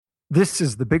This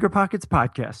is the Bigger Pockets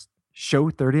Podcast, show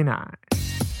 39.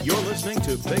 You're listening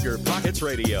to Bigger Pockets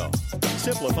Radio,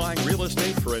 simplifying real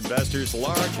estate for investors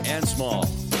large and small.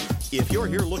 If you're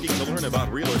here looking to learn about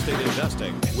real estate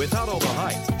investing without all the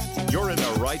hype, you're in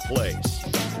the right place.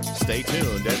 Stay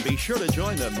tuned and be sure to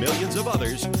join the millions of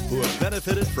others who have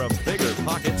benefited from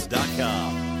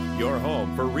BiggerPockets.com, your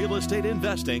home for real estate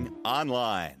investing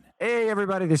online. Hey,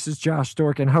 everybody, this is Josh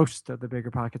Dorkin, host of the Bigger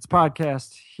Pockets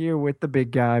Podcast, here with the big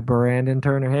guy, Brandon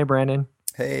Turner. Hey, Brandon.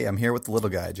 Hey, I'm here with the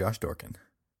little guy, Josh Dorkin.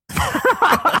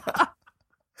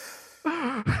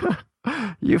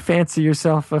 You fancy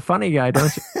yourself a funny guy,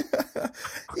 don't you?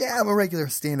 Yeah, I'm a regular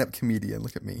stand-up comedian.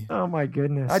 Look at me. Oh, my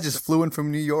goodness. I just flew in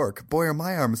from New York. Boy, are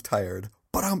my arms tired.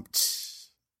 But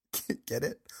get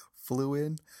it? Flew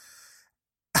in.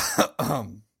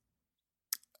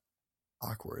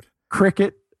 Awkward.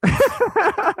 Cricket.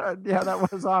 Yeah,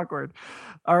 that was awkward.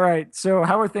 All right. So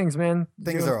how are things, man?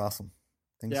 Things are awesome.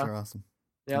 Things are awesome.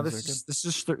 Yeah, this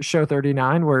is show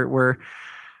 39. We're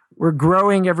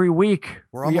growing every week.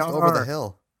 We're almost over the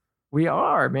hill. We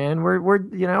are, man.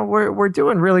 We're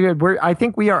doing really good. I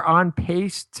think we are on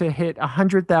pace to hit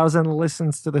 100,000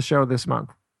 listens to the show this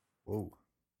month. Whoa,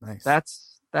 nice.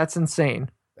 That's insane.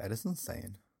 That is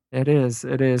insane. It is.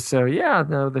 So yeah,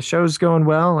 no, the show's going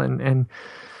well, and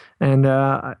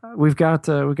we've got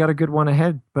a good one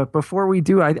ahead. But before we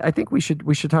do, I think we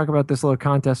should talk about this little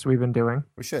contest we've been doing.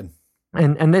 We should.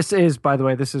 And this is, by the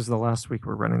way, this is the last week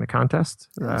we're running the contest.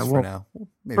 For now,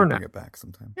 maybe bring it back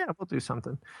sometime. Yeah, we'll do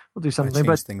something.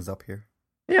 Change things up here.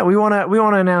 Yeah, we want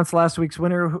to announce last week's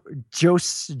winner,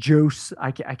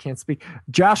 I can't speak.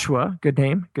 Joshua, good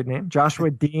name.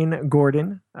 Joshua Dean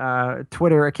Gordon,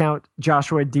 Twitter account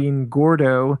Joshua Dean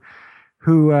Gordo,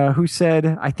 who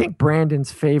said, I think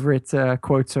Brandon's favorite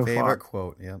quote so far. Favorite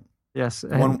quote, yeah. Yes.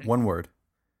 One word.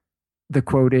 The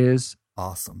quote is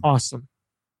awesome. Awesome.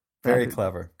 Very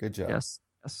clever. Good job. Yes.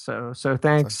 So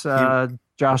thanks,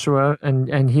 Joshua,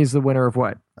 and he's the winner of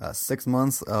what? 6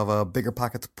 months of a Bigger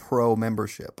Pockets Pro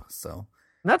membership. So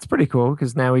that's pretty cool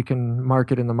because now he can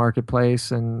market in the marketplace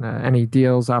and any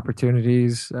deals,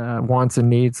 opportunities, wants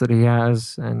and needs that he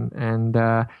has, and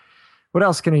what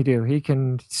else can he do? He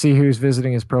can see who's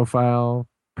visiting his profile,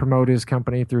 promote his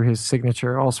company through his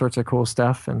signature, all sorts of cool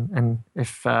stuff. And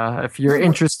if you're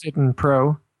interested in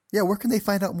pro. Yeah, where can they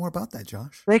find out more about that,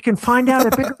 Josh? They can find out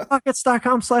at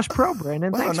biggerpockets.com/pro,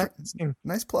 Brandon. Wow, Thanks.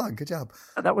 Nice plug. Good job.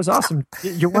 That was awesome.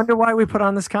 You wonder why we put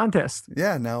on this contest.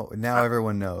 Yeah, now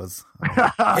everyone knows.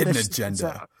 Hidden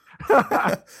agenda.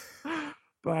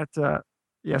 But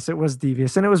yes, it was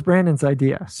devious, and it was Brandon's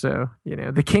idea. So,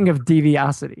 the king of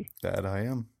deviosity. That I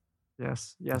am.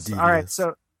 Yes. Devious. All right,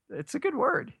 so it's a good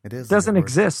word. It is. It doesn't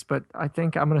exist, but I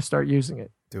think I'm going to start using it.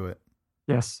 Do it.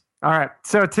 Yes. All right.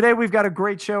 So today we've got a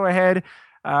great show ahead.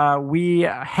 We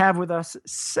have with us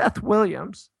Seth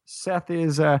Williams.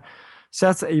 Seth's a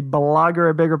blogger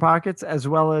at Bigger Pockets, as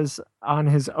well as on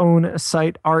his own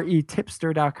site,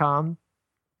 retipster.com.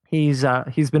 He's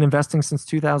been investing since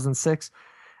 2006,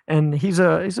 and he's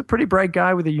a pretty bright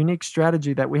guy with a unique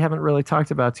strategy that we haven't really talked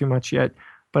about too much yet,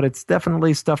 but it's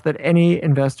definitely stuff that any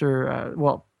investor,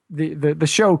 the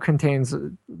show contains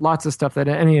lots of stuff that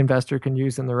any investor can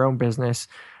use in their own business.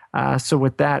 So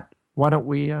with that, why don't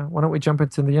we jump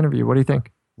into the interview? What do you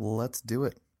think? Let's do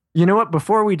it. You know what?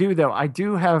 Before we do, though, I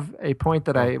do have a point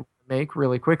that I make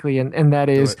really quickly, and that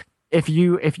is if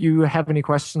you have any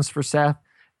questions for Seth,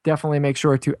 definitely make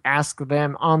sure to ask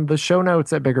them on the show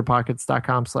notes at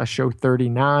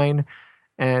biggerpockets.com/show39.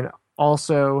 And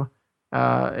also,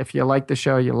 if you like the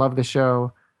show, you love the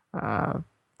show,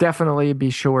 definitely be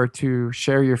sure to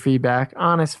share your feedback,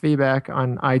 honest feedback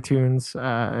on iTunes,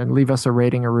 and leave us a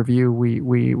rating or review.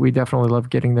 We definitely love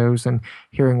getting those and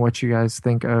hearing what you guys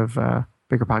think of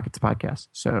Bigger Pockets Podcast.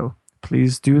 So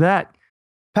please do that.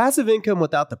 Passive income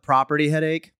without the property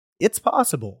headache? It's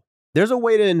possible. There's a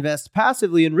way to invest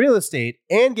passively in real estate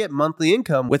and get monthly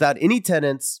income without any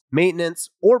tenants, maintenance,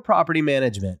 or property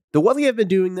management. The Wealthy have been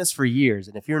doing this for years,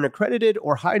 and if you're an accredited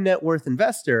or high net worth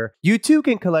investor, you too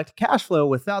can collect cash flow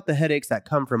without the headaches that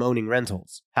come from owning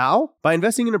rentals. How? By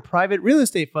investing in a private real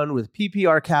estate fund with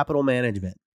PPR Capital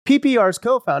Management. PPR's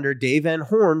co-founder Dave Van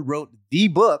Horn wrote the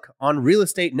book on real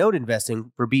estate note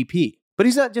investing for BP. But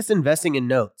he's not just investing in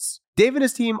notes. Dave and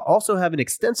his team also have an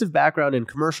extensive background in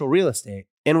commercial real estate.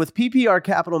 And with PPR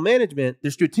Capital Management,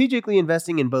 they're strategically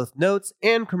investing in both notes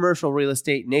and commercial real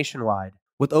estate nationwide.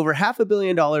 With over $500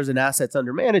 million in assets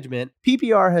under management,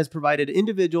 PPR has provided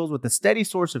individuals with a steady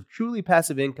source of truly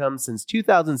passive income since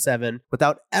 2007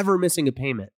 without ever missing a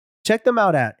payment. Check them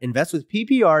out at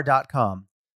investwithppr.com.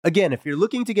 Again, if you're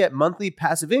looking to get monthly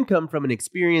passive income from an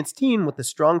experienced team with a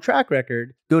strong track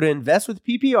record, go to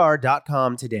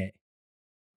investwithppr.com today.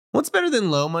 What's better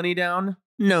than low money down?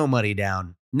 No money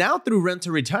down. Now through Rent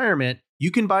to Retirement,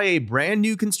 you can buy a brand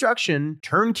new construction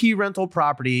turnkey rental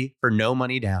property for no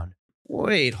money down.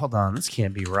 Wait, hold on. This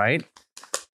can't be right.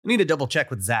 I need to double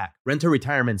check with Zach, Rent to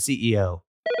Retirement CEO.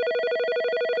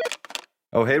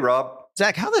 Oh, hey, Rob.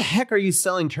 Zach, how the heck are you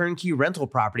selling turnkey rental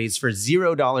properties for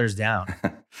 $0 down?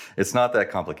 It's not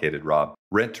that complicated, Rob.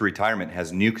 Rent to Retirement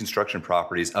has new construction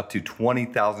properties up to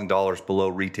 $20,000 below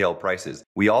retail prices.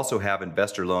 We also have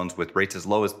investor loans with rates as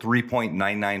low as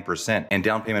 3.99% and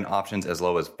down payment options as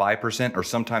low as 5% or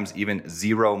sometimes even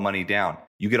zero money down.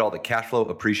 You get all the cash flow,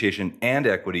 appreciation, and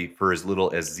equity for as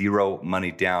little as zero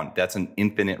money down. That's an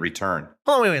infinite return.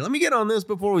 Oh, wait. Let me get on this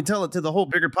before we tell it to the whole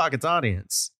Bigger Pockets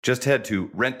audience. Just head to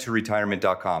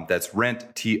renttoretirement.com. That's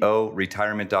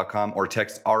rent-to-retirement.com or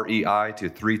text REI to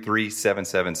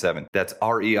 33777. That's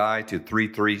REI to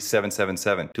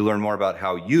 33777 to learn more about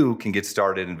how you can get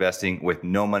started investing with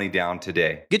no money down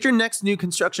today. Get your next new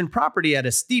construction property at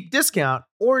a steep discount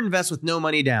or invest with no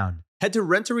money down. Head to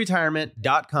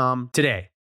renttoretirement.com today.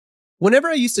 Whenever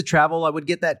I used to travel, I would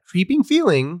get that creeping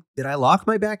feeling that I locked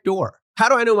my back door. How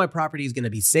do I know my property is going to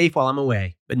be safe while I'm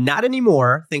away? But not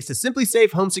anymore, thanks to Simply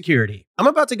Safe Home Security. I'm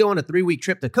about to go on a 3-week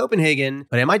trip to Copenhagen,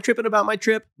 but am I tripping about my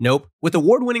trip? Nope. With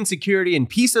award-winning security and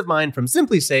peace of mind from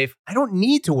Simply Safe, I don't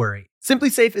need to worry. Simply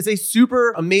Safe is a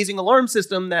super amazing alarm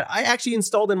system that I actually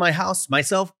installed in my house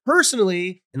myself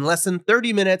personally in less than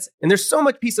 30 minutes. And there's so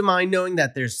much peace of mind knowing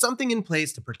that there's something in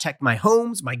place to protect my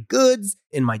homes, my goods,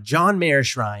 and my John Mayer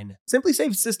shrine. Simply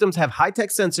Safe systems have high-tech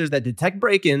sensors that detect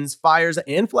break-ins, fires,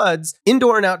 and floods,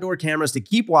 indoor and outdoor cameras to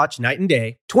keep watch night and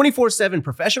day, 24/7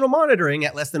 professional monitoring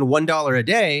at less than $1 a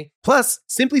day. Plus,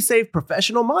 Simply Safe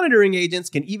professional monitoring agents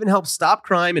can even help stop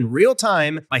crime in real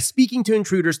time by speaking to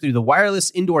intruders through the wireless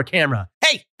indoor camera.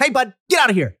 Hey, bud, get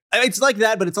out of here. It's like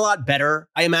that, but it's a lot better,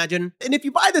 I imagine. And if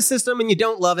you buy the system and you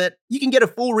don't love it, you can get a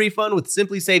full refund with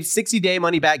Simply Safe's 60-day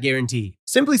money-back guarantee.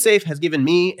 Simply Safe has given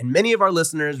me and many of our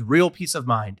listeners real peace of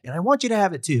mind, and I want you to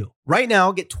have it too. Right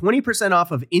now, get 20%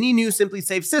 off of any new Simply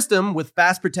Safe system with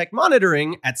Fast Protect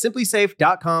monitoring at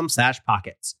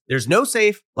simplysafe.com/pockets. There's no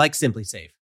safe like Simply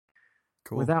Safe.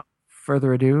 Cool. Without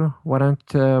further ado, why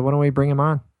don't we bring him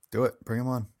on? Do it. Bring him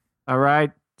on. All right,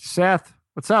 Seth,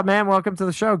 what's up, man? Welcome to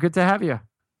the show. Good to have you.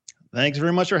 Thanks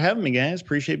very much for having me, guys.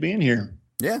 Appreciate being here.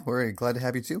 Yeah, we're glad to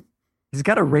have you too. He's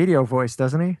got a radio voice,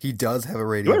 doesn't he? He does have a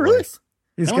radio Do I really? voice.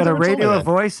 He's No got one's a ever told me radio that.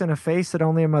 voice and a face that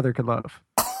only a mother could love.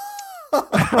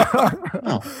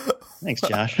 Oh, thanks,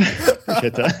 Josh.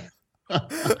 Appreciate that.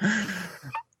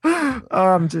 Oh,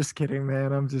 I'm just kidding,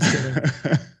 man. I'm just kidding.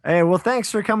 Hey, well,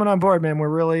 thanks for coming on board, man. We're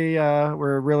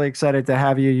really excited to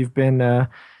have you. You've been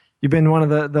one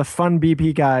of the fun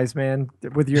BP guys, man,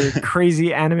 with your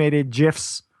crazy animated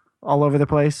GIFs all over the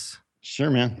place.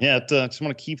 Sure, man. Yeah, just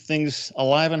want to keep things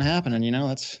alive and happening. You know,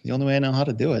 that's the only way I know how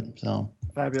to do it. So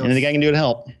Fabulous. anything I can do to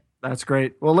help. That's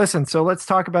great. Well, listen, so let's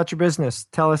talk about your business.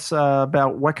 Tell us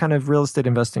about what kind of real estate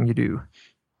investing you do.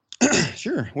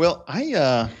 Sure. Well,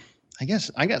 I guess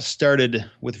I got started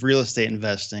with real estate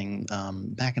investing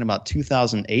back in about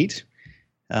 2008.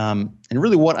 And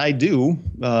really what I do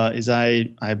is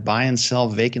I buy and sell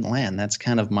vacant land. That's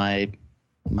kind of my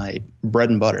bread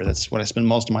and butter. That's what I spend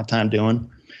most of my time doing.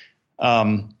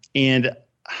 And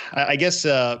I guess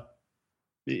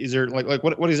is there like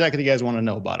what exactly do you guys want to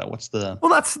know about it? What's the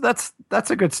Well,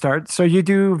 that's a good start. So you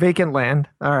do vacant land,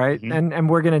 all right, Mhm. and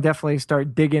we're going to definitely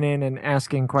start digging in and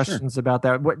asking questions about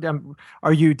that. What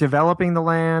are you developing the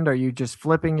land? Are you just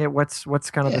flipping it? What's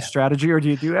kind of the Yeah. strategy, or do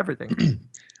you do everything?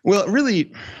 Well,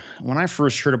 really, when I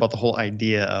first heard about the whole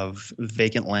idea of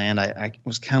vacant land, I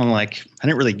was kind of like, I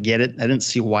didn't really get it. I didn't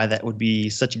see why that would be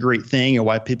such a great thing or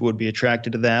why people would be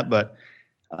attracted to that. But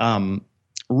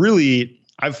really,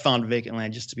 I've found vacant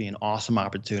land just to be an awesome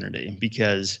opportunity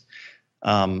because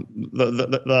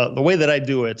the way that I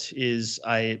do it is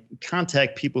I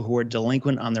contact people who are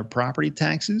delinquent on their property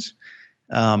taxes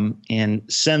and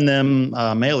send them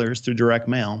mailers through direct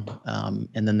mail.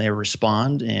 And then they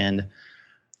respond. And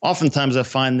oftentimes I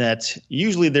find that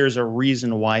usually there's a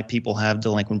reason why people have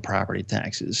delinquent property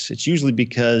taxes. It's usually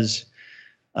because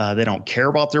they don't care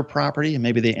about their property and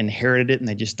maybe they inherited it and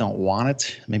they just don't want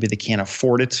it. Maybe they can't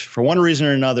afford it. For one reason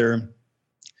or another,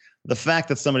 the fact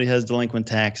that somebody has delinquent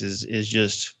taxes is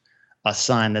just a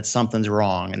sign that something's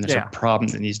wrong and there's Yeah. a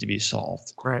problem that needs to be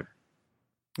solved. Right.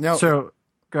 No. So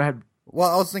go ahead. Well,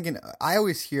 I was thinking, I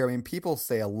always hear, people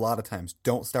say a lot of times,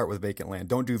 don't start with vacant land.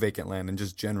 Don't do vacant land in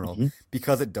just general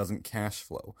because it doesn't cash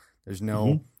flow. There's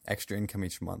no extra income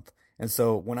each month. And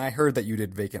so when I heard that you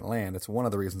did vacant land, it's one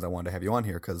of the reasons I wanted to have you on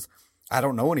here, because I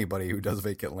don't know anybody who does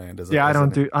vacant land. I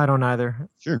don't either.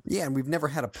 Sure. Yeah, and we've never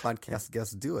had a podcast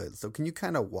guest do it. So can you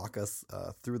kind of walk us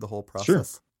through the whole process? Sure.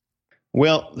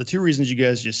 Well, the two reasons you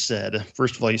guys just said,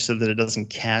 first of all, you said that it doesn't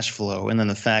cash flow, and then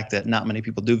the fact that not many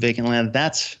people do vacant land,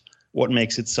 that's what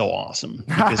makes it so awesome.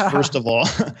 Because first of all,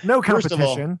 no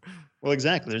competition. Well,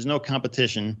 exactly. There's no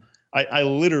competition. I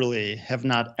literally have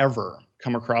not ever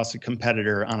come across a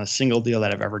competitor on a single deal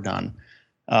that I've ever done.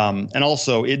 And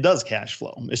also, it does cash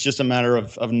flow. It's just a matter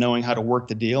of knowing how to work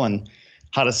the deal and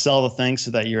how to sell the thing so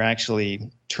that you're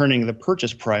actually turning the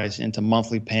purchase price into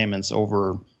monthly payments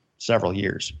over several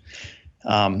years.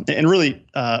 And really,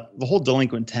 the whole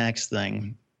delinquent tax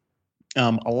thing,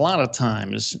 a lot of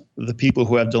times the people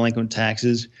who have delinquent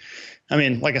taxes, I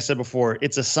mean, like I said before,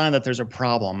 it's a sign that there's a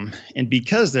problem. And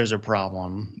because there's a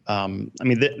problem,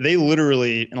 they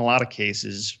literally, in a lot of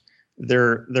cases,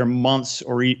 they're months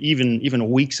or even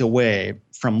weeks away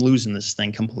from losing this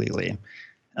thing completely.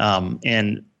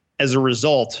 And as a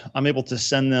result, I'm able to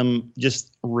send them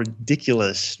just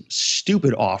ridiculous,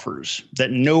 stupid offers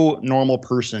that no normal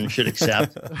person should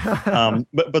accept.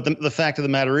 But the fact of the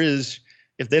matter is,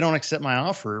 if they don't accept my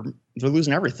offer, they're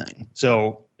losing everything.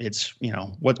 So it's,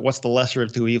 what's the lesser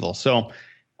of two evils? So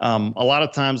a lot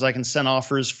of times I can send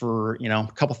offers for, a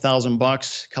couple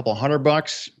 $1,000, a couple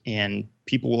 $100, and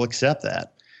people will accept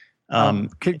that.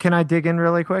 Can I dig in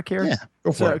really quick here? Yeah,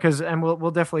 go for it. And we'll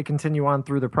definitely continue on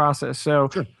through the process. So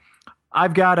sure.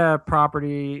 I've got a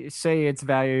property, say it's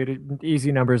valued,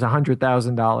 easy numbers,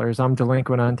 $100,000. I'm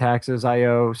delinquent on taxes. I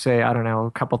owe, say, I don't know,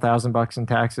 a couple $1,000 in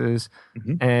taxes.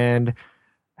 Mm-hmm. And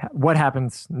what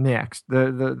happens next?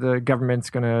 The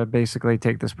government's going to basically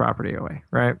take this property away,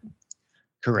 right?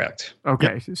 Correct.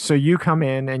 Okay. Yep. So you come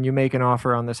in and you make an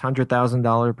offer on this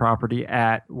 $100,000 property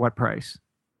at what price?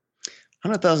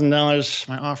 $100,000.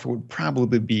 My offer would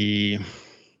probably be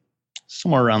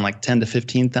somewhere around like $10,000 to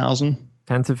 $15,000.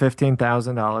 $10,000 to $15,000.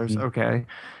 Mm-hmm. Okay.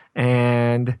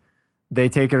 And they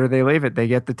take it or they leave it. They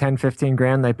get the 10, 15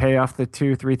 grand. They pay off the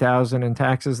 2,000-3,000 in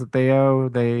taxes that they owe.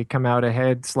 They come out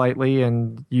ahead slightly,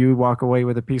 and you walk away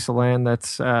with a piece of land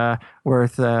that's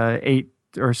worth 8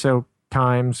 or so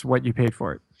times what you paid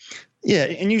for it. Yeah,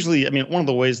 and usually, one of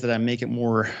the ways that I make it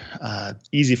more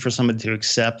easy for somebody to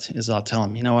accept is I'll tell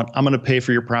them, you know what, I'm going to pay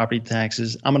for your property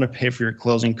taxes. I'm going to pay for your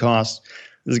closing costs.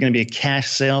 This is going to be a cash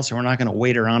sale, so we're not going to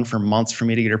wait around for months for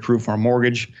me to get approved for a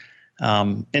mortgage.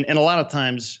 And a lot of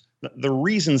times, the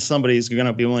reason somebody is going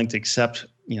to be willing to accept,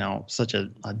 such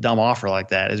a dumb offer like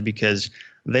that is because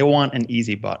they want an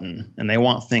easy button and they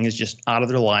want things just out of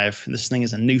their life. This thing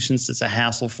is a nuisance. It's a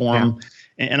hassle for them.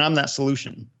 And I'm that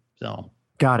solution. So.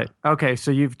 Got it. Okay. So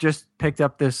you've just picked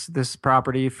up this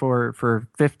property for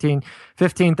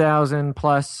 $15,000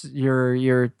 plus your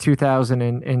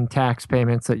 $2,000 in tax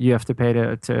payments that you have to pay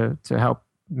to help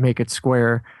make it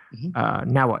square. Mm-hmm.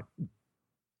 Now what?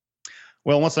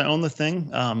 Well, once I own the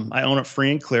thing, I own it free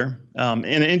and clear. And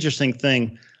an interesting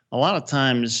thing, a lot of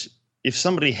times if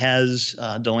somebody has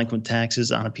delinquent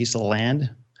taxes on a piece of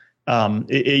land,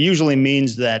 it usually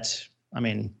means that,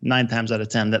 9 times out of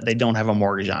 10, that they don't have a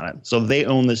mortgage on it. So they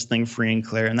own this thing free and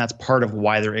clear, and that's part of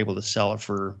why they're able to sell it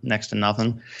for next to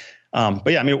nothing. But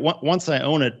yeah, once I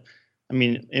own it,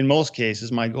 in most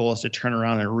cases, my goal is to turn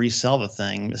around and resell the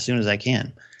thing as soon as I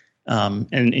can.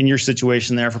 And in your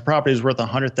situation there, if a property is worth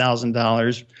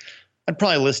 $100,000, I'd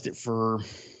probably list it for,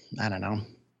 I don't know,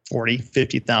 $40,000,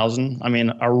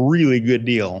 $50,000. A really good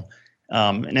deal.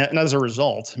 And as a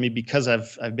result, because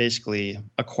I've basically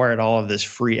acquired all of this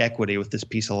free equity with this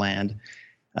piece of land,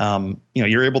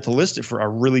 you're able to list it for a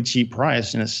really cheap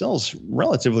price, and it sells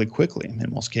relatively quickly in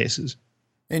most cases.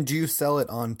 And do you sell it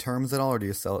on terms at all, or do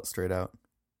you sell it straight out?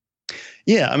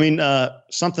 Yeah,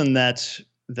 something that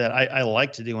I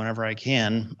like to do whenever I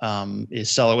can is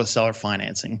sell it with seller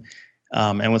financing.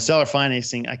 And with seller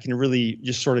financing, I can really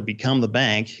just sort of become the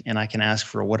bank, and I can ask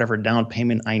for whatever down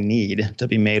payment I need to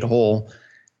be made whole.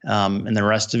 And the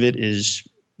rest of it is,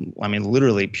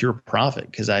 literally pure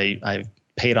profit, because I've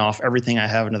paid off everything I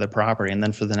have into the property. And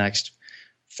then for the next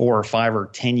 4 or 5 or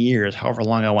 10 years, however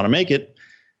long I want to make it,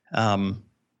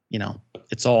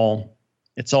 it's all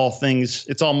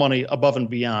money above and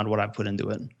beyond what I put into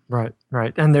it. Right.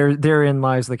 And therein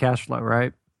lies the cash flow,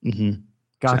 right? Mm-hmm.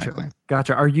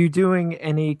 Gotcha. Are you doing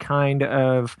any kind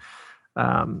of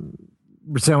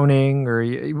zoning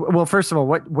well, first of all,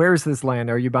 where's this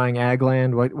land? Are you buying ag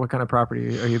land? What kind of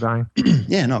property are you buying?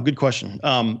 Yeah, no, good question.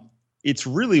 It's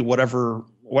really whatever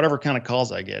kind of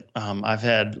calls I get. I've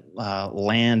had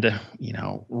land,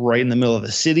 right in the middle of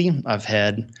the city. I've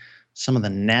had some of the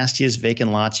nastiest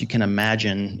vacant lots you can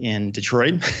imagine in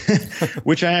Detroit,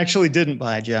 which I actually didn't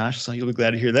buy, Josh. So you'll be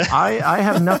glad to hear that. I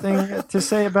have nothing to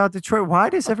say about Detroit. Why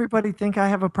does everybody think I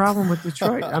have a problem with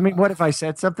Detroit? I mean, what if I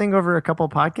said something over a couple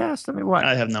podcasts? I mean, what?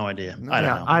 I have no idea.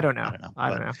 I don't know.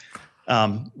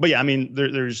 But yeah, I mean,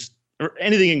 there's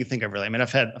anything you can think of really. I mean,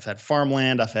 I've had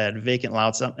farmland, I've had vacant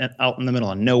lots out in the middle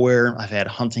of nowhere. I've had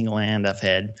hunting land. I've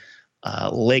had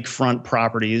lakefront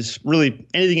properties, really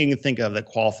anything you can think of that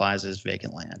qualifies as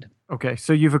vacant land. Okay,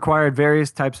 so you've acquired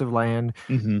various types of land.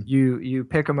 Mm-hmm. You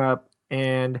pick them up,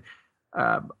 and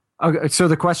so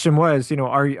the question was,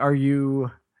 are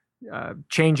you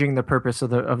changing the purpose of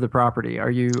the property?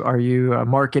 Are you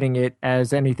marketing it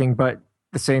as anything but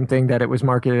the same thing that it was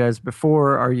marketed as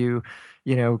before? Are you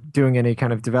doing any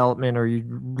kind of development, or are you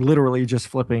literally just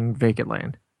flipping vacant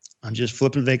land? I'm just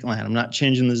flipping vacant land. I'm not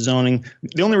changing the zoning.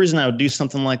 The only reason I would do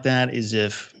something like that is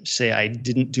if, say, I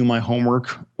didn't do my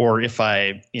homework, or if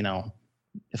I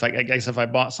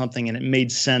bought something and it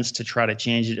made sense to try to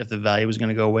change it if the value was going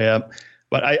to go way up.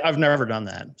 But I've never done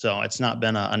that, so it's not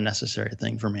been a necessary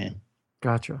thing for me.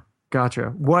 Gotcha.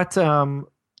 What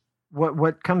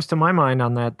comes to my mind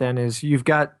on that then is you've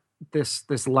got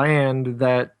this land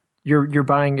that you're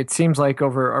buying. It seems like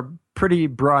over a pretty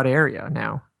broad area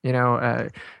now.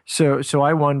 So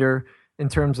I wonder, in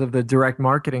terms of the direct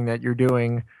marketing that you're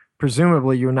doing,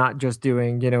 presumably you're not just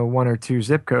doing, one or two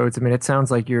zip codes. I mean, it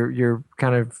sounds like you're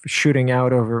kind of shooting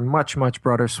out over much, much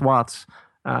broader swaths.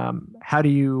 How do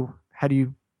you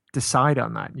decide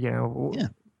on that? Yeah.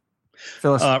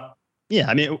 Phyllis. Yeah.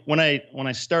 I mean, when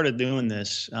I started doing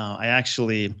this,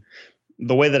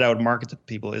 the way that I would market to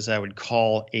people is I would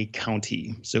call a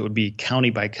county. So it would be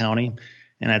county by county.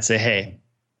 And I'd say, hey,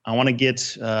 I want to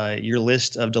get your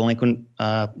list of delinquent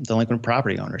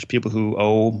property owners, people who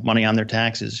owe money on their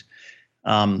taxes.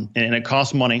 And it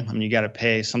costs money. I mean, you got to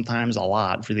pay sometimes a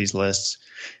lot for these lists.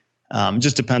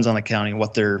 Just depends on the county and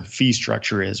what their fee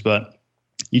structure is. But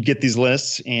you'd get these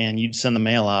lists and you'd send the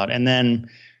mail out. And then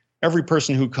every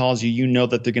person who calls you,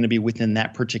 that they're going to be within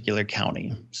that particular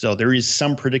county. So there is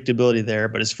some predictability there.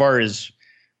 But as far as,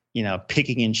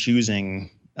 picking and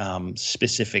choosing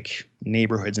specific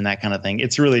neighborhoods and that kind of thing,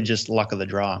 it's really just luck of the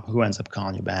draw who ends up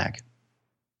calling you back.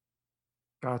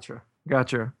 Gotcha.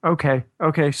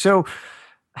 Okay. So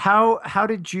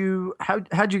how'd you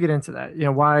get into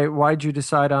that? Why'd you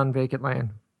decide on vacant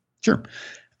land? Sure.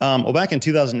 Well, back in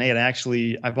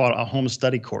 2008, I bought a home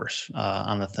study course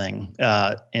on the thing.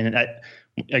 And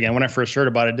again, when I first heard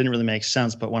about it, it didn't really make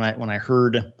sense. But when I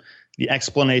heard the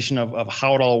explanation of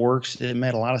how it all works, it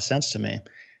made a lot of sense to me.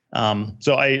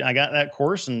 So I got that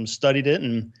course and studied it,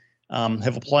 and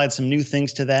have applied some new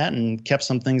things to that and kept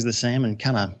some things the same, and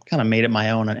kind of made it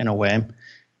my own in a way.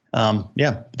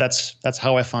 That's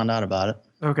how I found out about it.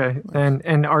 Okay.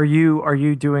 And are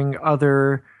you doing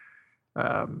other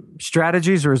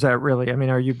strategies, or is that really, I mean,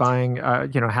 are you buying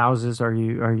houses? Are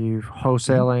you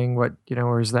wholesaling? What,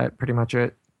 or is that pretty much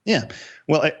it? Yeah.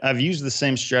 Well, I've used the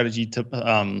same strategy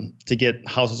to get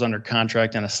houses under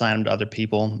contract and assign them to other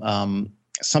people.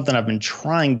 Something I've been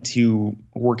trying to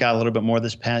work out a little bit more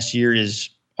this past year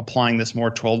is applying this more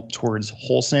towards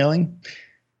wholesaling.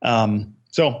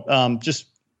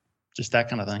 Just that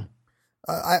kind of thing.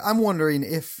 I'm wondering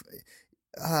if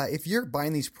you're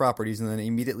buying these properties and then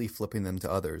immediately flipping them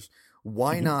to others,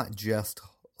 why not just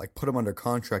like put them under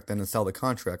contract then and sell the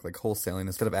contract, like wholesaling,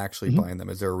 instead of actually buying them?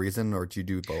 Is there a reason, or do you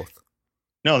do both?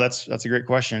 No, that's a great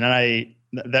question. And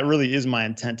that really is my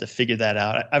intent to figure that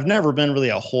out. I've never been really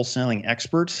a wholesaling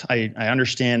expert. I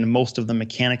understand most of the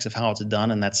mechanics of how it's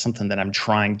done, and that's something that I'm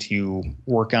trying to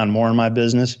work on more in my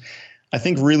business. I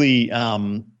think really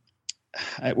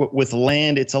with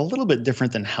land, it's a little bit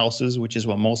different than houses, which is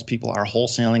what most people are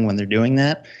wholesaling when they're doing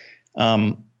that.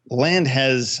 Land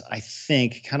has, I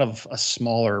think, kind of a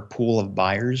smaller pool of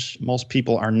buyers. Most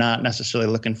people are not necessarily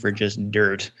looking for just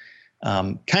dirt.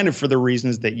 Kind of for the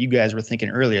reasons that you guys were thinking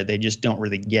earlier. They just don't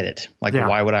really get it. Like,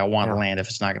 why would I want land if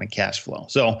it's not going to cash flow?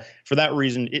 So for that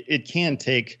reason, it can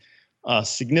take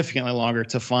significantly longer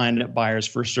to find buyers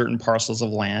for certain parcels of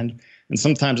land. And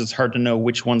sometimes it's hard to know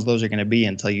which ones those are going to be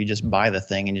until you just buy the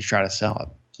thing and you try to sell it.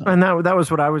 So. And that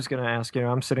was what I was going to ask.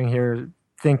 I'm sitting here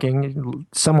thinking,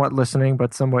 somewhat listening,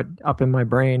 but somewhat up in my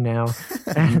brain now.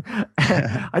 And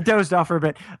I dozed off for a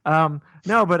bit. I'm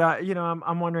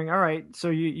wondering, all right, so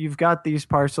you've got these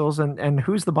parcels, and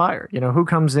who's the buyer? Who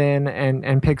comes in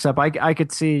and picks up? I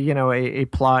could see, a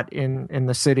plot in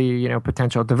the city,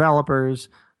 potential developers.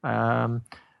 On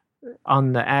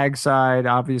the ag side,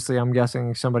 obviously, I'm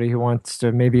guessing somebody who wants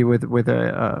to maybe with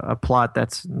a plot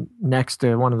that's next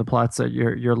to one of the plots that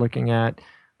you're looking at.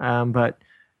 But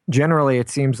generally it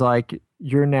seems like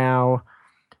you're now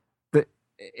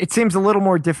it seems a little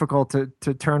more difficult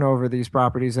to turn over these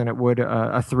properties than it would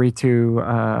a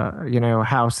 3-2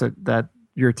 house that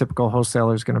your typical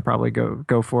wholesaler is going to probably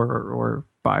go for or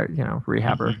buy,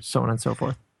 rehab or so on and so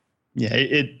forth. Yeah,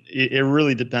 it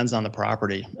really depends on the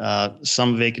property.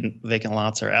 Some vacant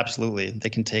lots are absolutely, they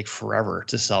can take forever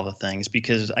to sell the things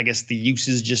because I guess the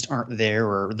uses just aren't there,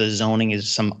 or the zoning is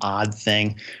some odd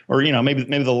thing, or maybe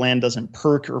the land doesn't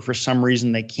perk, or for some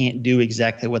reason they can't do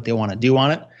exactly what they want to do on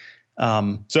it.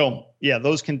 So yeah,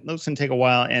 those can take a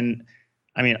while. And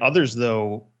I mean, others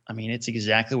though, I mean, it's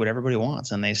exactly what everybody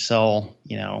wants, and they sell,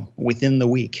 within the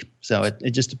week. So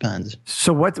it just depends.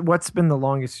 So what's been the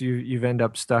longest you've ended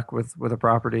up stuck with a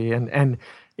property, and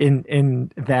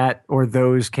in that or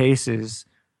those cases,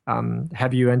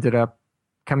 have you ended up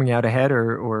coming out ahead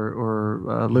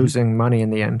or losing money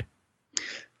in the end?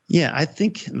 Yeah, I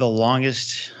think the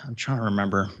longest, I'm trying to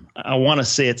remember. I want to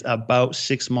say it's about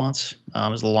 6 months.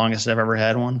 Is the longest I've ever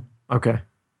had one. Okay.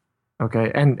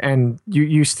 And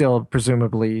you still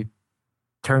presumably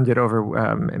turned it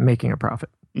over, making a profit.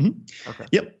 Mm-hmm. Okay.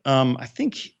 Yep. I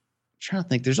think, I'm trying to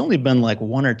think, there's only been like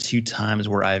 1 or 2 times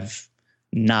where I've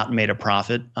not made a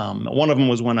profit. One of them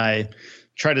was when I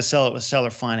tried to sell it with seller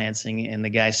financing, and the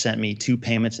guy sent me 2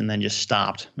 payments and then just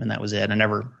stopped, and that was it. I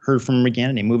never heard from him again,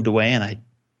 and he moved away, and I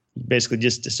basically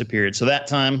just disappeared. So that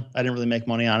time I didn't really make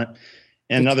money on it.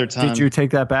 And another time, did you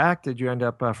take that back? Did you end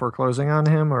up foreclosing on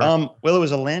him? Or well, it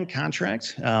was a land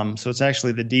contract, so it's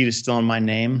actually, the deed is still in my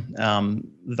name.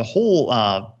 The whole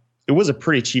it was a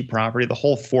pretty cheap property. The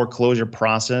whole foreclosure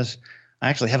process I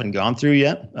actually haven't gone through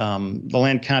yet. The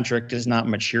land contract is not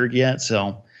matured yet,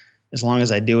 so as long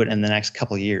as I do it in the next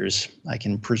couple of years, I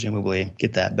can presumably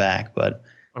get that back. But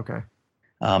okay.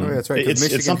 That's right.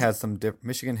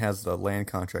 Michigan has the land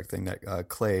contract thing that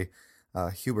Clay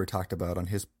Huber talked about on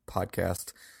his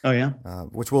podcast. Oh yeah.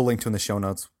 Which we'll link to in the show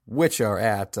notes, which are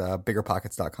at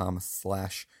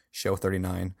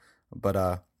biggerpockets.com/show39.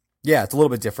 But yeah, it's a little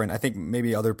bit different. I think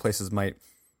maybe other places might,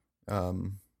 I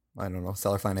don't know,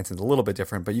 seller financing is a little bit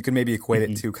different, but you can maybe equate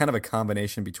it to kind of a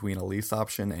combination between a lease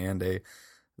option and a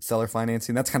seller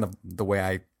financing. That's kind of the way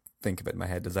I think of it in my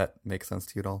head. Does that make sense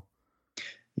to you at all?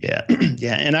 Yeah.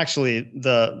 Yeah. And actually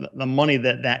the money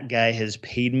that guy has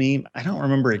paid me, I don't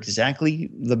remember exactly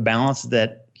the balance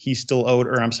that he still owed,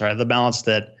 or I'm sorry, the balance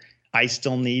that I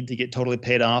still need to get totally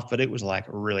paid off, but it was like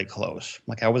really close.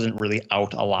 Like I wasn't really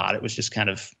out a lot. It was just kind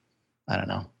of, I don't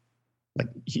know, like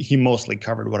he mostly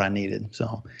covered what I needed.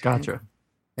 So gotcha.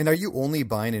 And are you only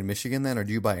buying in Michigan then, or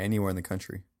do you buy anywhere in the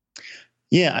country?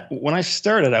 Yeah, when I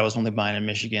started, I was only buying in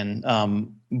Michigan.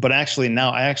 But actually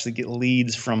now I actually get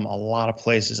leads from a lot of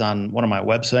places on one of my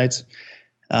websites.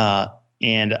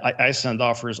 And I send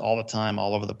offers all the time,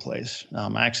 all over the place.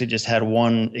 I actually just had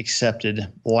one accepted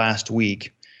last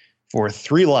week for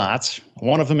 3 lots,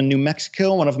 one of them in New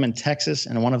Mexico, one of them in Texas,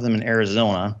 and one of them in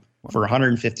Arizona for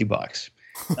 $150.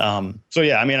 So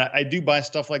yeah, I mean, I do buy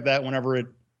stuff like that whenever it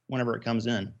comes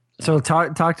in. So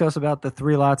talk to us about the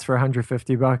 3 lots for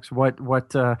 $150.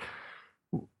 What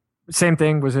same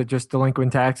thing? Was it just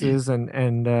delinquent taxes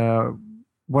and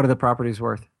what are the properties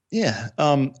worth? Yeah.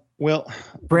 Well,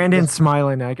 Brandon's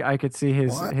smiling. I could see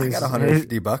his. I got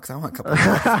 $150. I want a couple of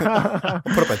bucks.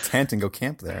 Put up a tent and go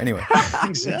camp there. Anyway.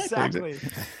 Exactly.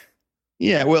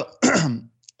 Yeah. Well,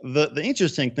 the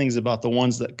interesting things about the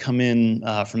ones that come in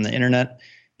from the internet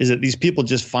is that these people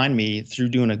just find me through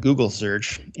doing a Google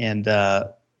search, and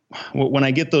when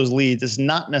I get those leads, it's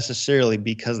not necessarily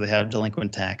because they have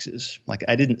delinquent taxes. Like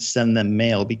I didn't send them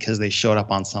mail because they showed up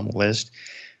on some list.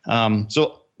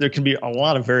 So there can be a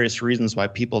lot of various reasons why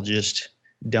people just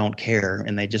don't care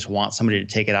and they just want somebody to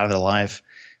take it out of their life.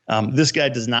 This guy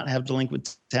does not have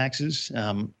delinquent taxes.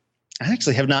 I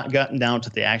actually have not gotten down to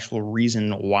the actual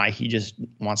reason why he just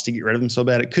wants to get rid of them so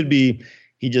bad. It could be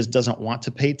he just doesn't want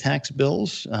to pay tax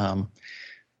bills,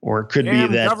 or it could be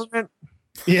that government.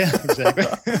 Yeah, exactly.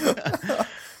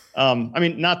 I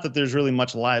mean, not that there's really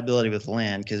much liability with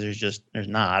land, because there's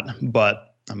not,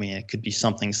 but I mean, it could be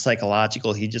something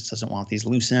psychological. He just doesn't want these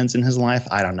loose ends in his life.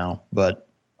 I don't know, but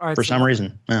for some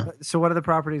reason. Yeah. So what are the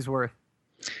properties worth?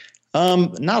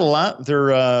 Not a lot.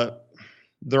 They're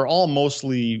all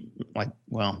mostly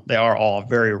they are all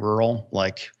very rural.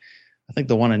 Like I think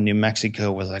the one in New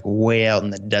Mexico was like way out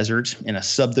in the desert in a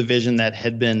subdivision that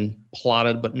had been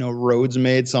plotted but no roads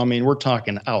made. So, I mean, we're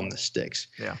talking out in the sticks.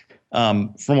 Yeah.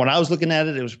 From what I was looking at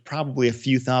it was probably a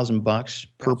few $1,000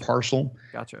 per parcel.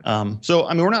 Gotcha. So,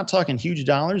 I mean, we're not talking huge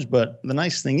dollars, but the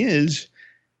nice thing is,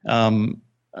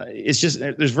 it's just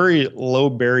there's very low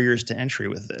barriers to entry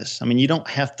with this. I mean, you don't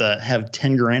have to have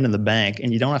 10 grand in the bank,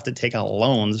 and you don't have to take out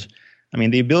loans. I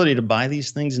mean, the ability to buy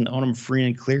these things and own them free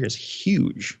and clear is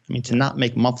huge. I mean, to not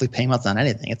make monthly payments on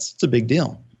anything, it's a big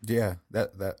deal. Yeah,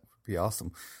 that would be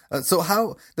awesome.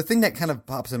 So the thing that kind of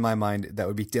pops in my mind that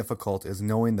would be difficult is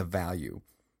knowing the value.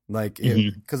 Like,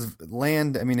 because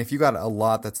land, I mean, if you got a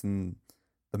lot that's in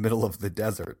the middle of the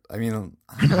desert, I mean,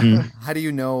 how do you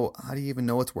even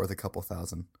know it's worth a couple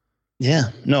thousand?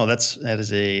 Yeah, no, that's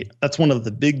one of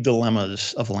the big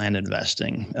dilemmas of land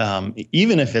investing.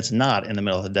 Even if it's not in the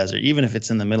middle of the desert, even if it's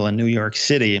in the middle of New York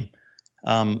City,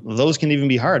 those can even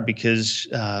be hard because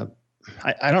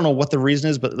I don't know what the reason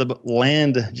is, but the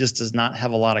land just does not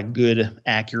have a lot of good,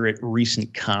 accurate,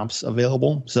 recent comps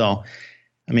available. So,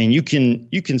 I mean, you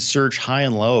can search high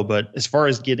and low, but as far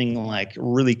as getting like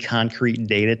really concrete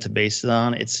data to base it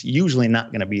on, it's usually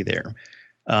not going to be there.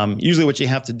 Usually what you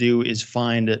have to do is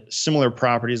find similar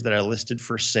properties that are listed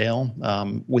for sale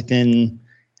within,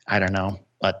 I don't know,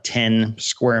 a 10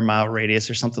 square mile radius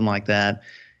or something like that.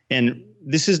 And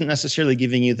this isn't necessarily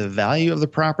giving you the value of the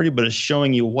property, but it's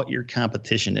showing you what your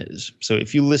competition is. So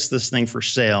if you list this thing for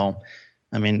sale,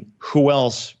 I mean, who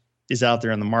else is out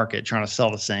there in the market trying to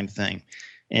sell the same thing?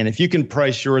 And if you can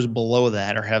price yours below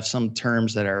that or have some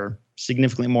terms that are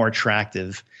significantly more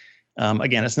attractive,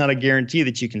 again, it's not a guarantee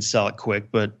that you can sell it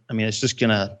quick, but I mean, it's just going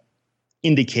to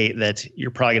indicate that you're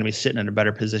probably going to be sitting in a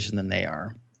better position than they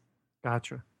are.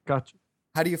 Gotcha.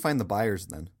 How do you find the buyers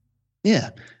then? Yeah.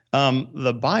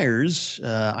 The buyers,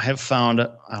 I have found,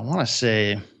 I want to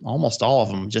say almost all of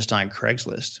them just on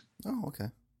Craigslist. Oh, okay.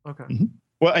 Mm-hmm.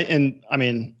 Well, I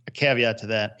mean, a caveat to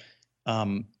that.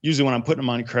 Usually when I'm putting them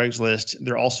on Craigslist,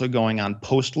 they're also going on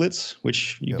Postlets,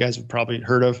 which you guys have probably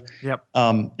heard of. Yep.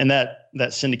 And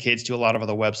that syndicates to a lot of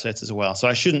other websites as well. So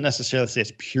I shouldn't necessarily say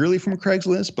it's purely from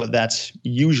Craigslist, but that's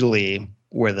usually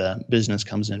where the business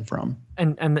comes in from.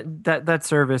 And that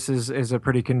service is a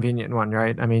pretty convenient one,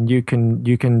 right? I mean, you can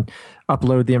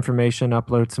upload the information,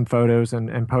 upload some photos, and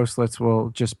Postlets will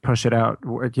just push it out,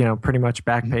 pretty much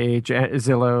Backpage,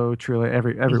 Zillow, Trulia,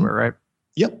 everywhere, right?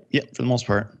 Yep, for the most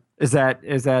part. Is that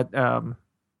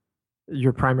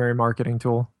your primary marketing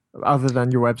tool other than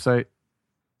your website?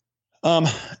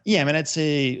 Yeah, I mean, I'd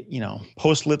say,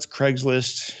 Postlets,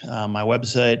 Craigslist, my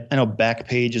website. I know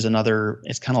Backpage is another,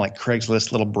 it's kind of like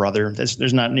Craigslist little brother.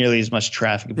 There's not nearly as much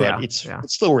traffic, but it's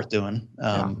still worth doing.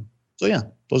 So yeah,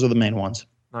 those are the main ones.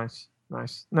 Nice.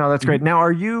 No, that's great. Now,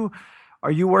 are you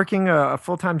working a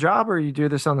full-time job or you do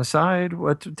this on the side?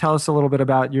 Tell us a little bit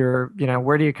about your,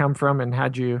 where do you come from and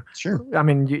how'd you, Sure. I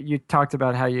mean, you talked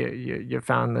about how you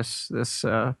found this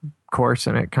course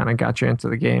and it kind of got you into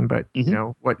the game, but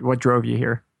what drove you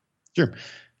here? Sure.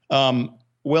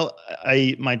 Well,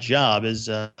 my job is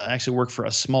I actually work for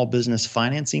a small business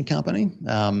financing company,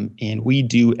 and we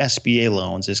do SBA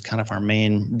loans is kind of our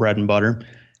main bread and butter.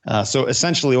 So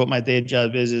essentially what my day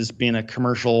job is being a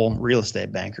commercial real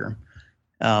estate banker.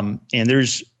 And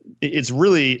it's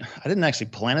really, I didn't actually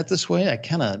plan it this way. I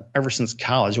kind of, ever since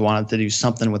college, wanted to do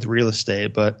something with real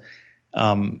estate, but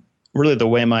really the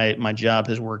way my job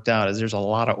has worked out is there's a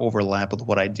lot of overlap with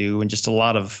what I do and just a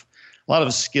lot of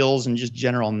skills and just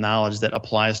general knowledge that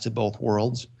applies to both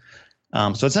worlds.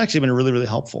 So it's actually been really, really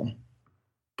helpful.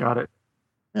 Got it.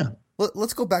 Yeah.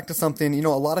 Let's go back to something, a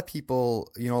lot of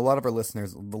people, a lot of our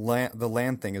listeners, the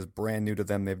land thing is brand new to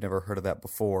them. They've never heard of that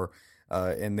before.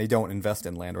 And they don't invest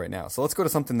in land right now. So let's go to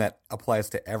something that applies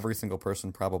to every single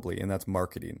person probably, and that's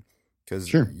marketing.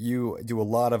 Because you do a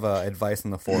lot of advice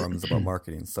on the forums about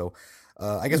marketing. So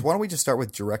I guess why don't we just start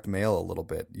with direct mail a little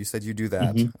bit? You said you do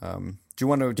that. Mm-hmm. Do you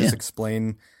want to just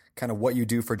explain kind of what you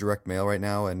do for direct mail right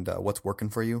now and what's working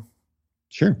for you?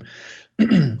 Sure.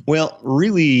 Well,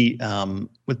 really,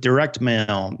 with direct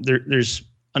mail, there's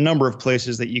a number of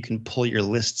places that you can pull your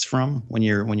lists from when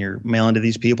you're mailing to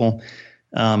these people.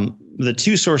 The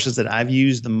two sources that I've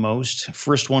used the most,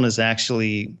 first one is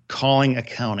actually calling a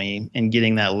county and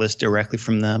getting that list directly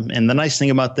from them. And the nice thing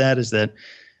about that is that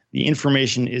the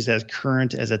information is as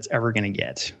current as it's ever going to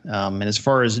get. And as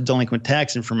far as delinquent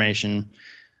tax information,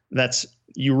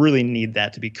 you really need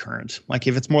that to be current. Like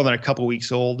if it's more than a couple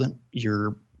weeks old,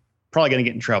 you're probably going to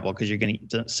get in trouble because you're going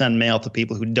to send mail to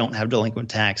people who don't have delinquent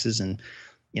taxes. And,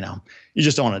 you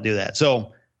just don't want to do that.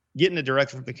 So getting it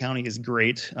direct from the county is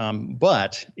great,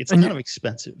 but it's kind of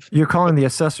expensive. You're calling the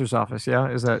assessor's office, yeah?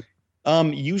 Is that?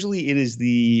 Usually it is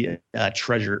the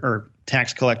treasurer or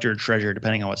tax collector or treasurer,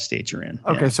 depending on what state you're in.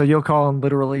 Okay, so you'll call and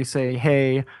literally say,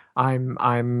 "Hey,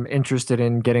 I'm interested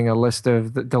in getting a list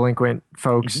of the delinquent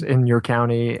folks in your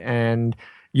county," and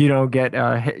you don't get,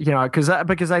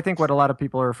 because I think what a lot of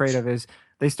people are afraid of is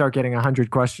they start getting 100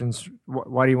 questions.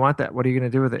 Why do you want that? What are you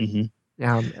going to do with it?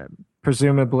 Mm-hmm.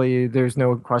 Presumably there's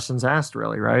no questions asked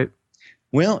really, right?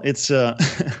 Well, it's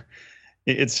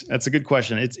that's a good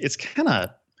question. It's kind of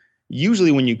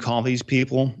usually when you call these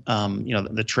people,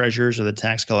 the treasurers or the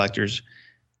tax collectors,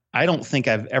 I don't think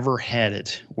I've ever had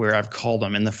it where I've called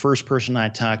them and the first person I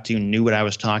talked to knew what I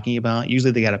was talking about.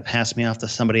 Usually they got to pass me off to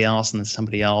somebody else and then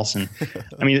somebody else. And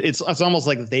I mean, it's almost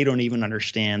like they don't even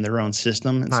understand their own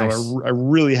system. And nice. So I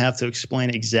really have to explain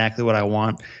exactly what I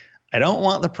want. I don't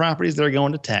want the properties that are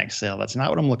going to tax sale. That's not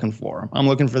what I'm looking for. I'm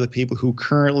looking for the people who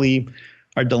currently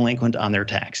are delinquent on their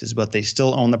taxes, but they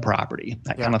still own the property,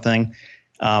 that kind of thing.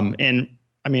 And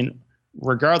I mean,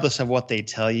 regardless of what they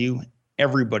tell you,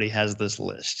 everybody has this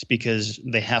list because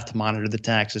they have to monitor the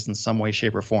taxes in some way,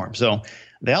 shape, or form. So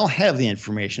they all have the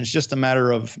information. It's just a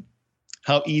matter of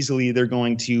how easily they're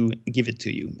going to give it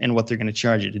to you and what they're going to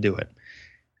charge you to do it.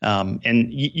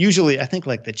 And usually I think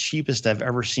like the cheapest I've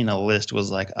ever seen a list was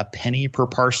like a penny per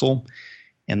parcel.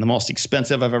 And the most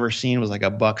expensive I've ever seen was like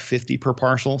 $1.50 per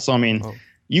parcel. So, I mean,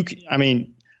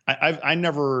 I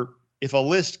never, if a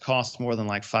list costs more than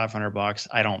like $500,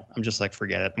 I'm just like,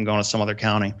 forget it. I'm going to some other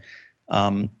county.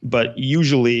 But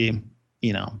usually,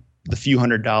 the few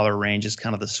 $100 range is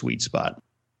kind of the sweet spot.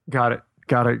 Got it.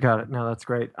 No, that's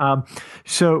great.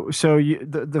 So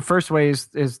the first way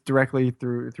is directly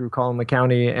through calling the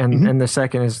county, and the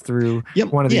second is through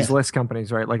one of these list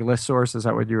companies, right? Like ListSource. Is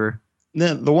that what you were?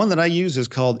 The one that I use is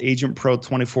called Agent Pro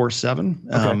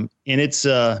 24/7, and it's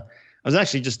I was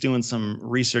actually just doing some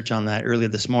research on that earlier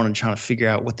this morning, trying to figure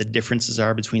out what the differences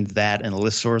are between that and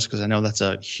ListSource, because I know that's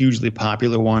a hugely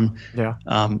popular one. Yeah.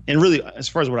 And really, as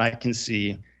far as what I can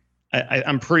see,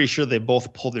 I'm pretty sure they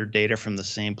both pull their data from the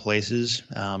same places,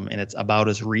 and it's about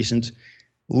as recent.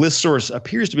 ListSource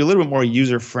appears to be a little bit more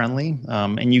user-friendly,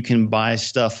 and you can buy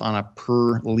stuff on a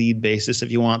per-lead basis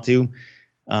if you want to.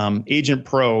 Agent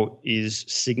Pro is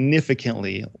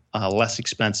significantly less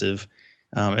expensive.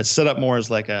 It's set up more as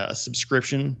like a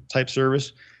subscription type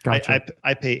service. Gotcha.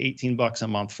 I pay $18 a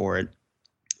month for it.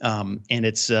 And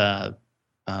it's,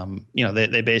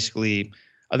 they basically,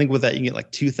 I think with that, you can get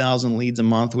like 2,000 leads a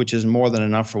month, which is more than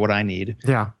enough for what I need.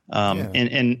 Yeah.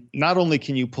 And not only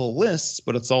can you pull lists,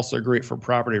 but it's also great for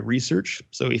property research.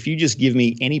 So if you just give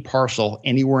me any parcel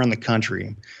anywhere in the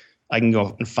country, I can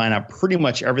go and find out pretty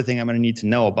much everything I'm going to need to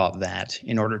know about that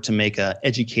in order to make an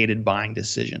educated buying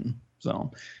decision.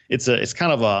 So it's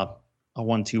kind of a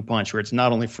 1-2 punch where it's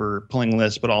not only for pulling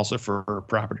lists, but also for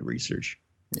property research.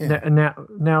 Yeah.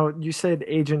 Now you said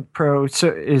Agent Pro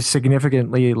is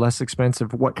significantly less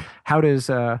expensive. How does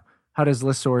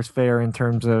ListSource fare in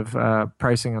terms of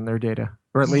pricing on their data,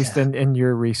 or at least in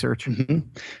your research? Mm-hmm.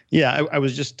 Yeah, I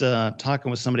was just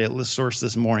talking with somebody at ListSource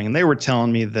this morning, and they were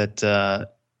telling me that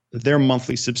their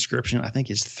monthly subscription, I think,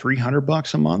 is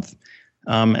 $300 a month.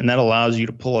 And that allows you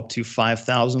to pull up to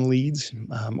 5,000 leads.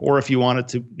 Or if you wanted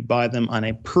to buy them on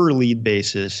a per lead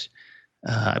basis,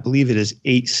 I believe it is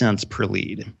 8 cents per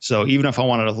lead. So even if I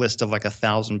wanted a list of like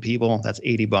 1,000 people, that's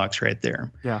 $80 right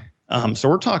there. Yeah. So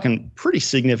we're talking pretty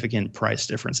significant price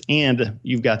difference, and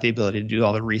you've got the ability to do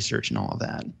all the research and all of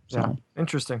that. So yeah.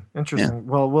 Interesting. Yeah.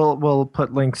 Well, we'll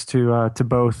put links to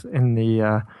both in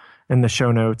the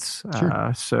show notes.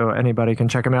 Sure. So anybody can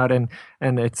check them out. And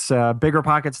it's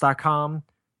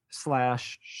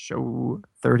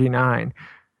biggerpockets.com/show39.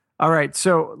 All right.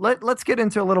 So let's get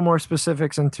into a little more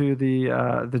specifics into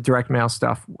the direct mail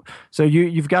stuff. So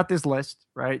you've got this list,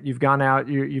 right? You've gone out,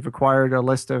 you've acquired a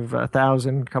list of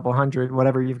 1,000, a couple hundred,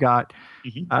 whatever you've got.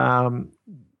 Mm-hmm.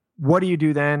 What do you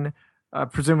do then?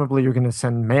 Presumably you're going to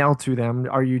send mail to them.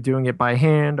 Are you doing it by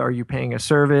hand? Are you paying a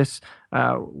service?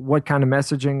 What kind of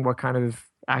messaging? What kind of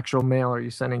actual mail? Are you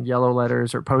sending yellow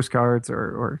letters or postcards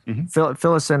or mm-hmm.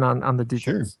 fill us in on the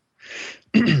details? Sure.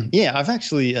 Yeah, I've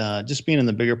actually just been in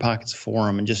the Bigger Pockets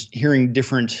forum and just hearing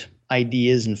different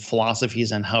ideas and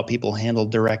philosophies on how people handle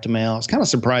direct mail. I was kind of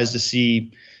surprised to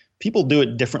see people do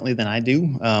it differently than I do.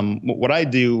 What I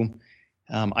do,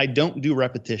 I don't do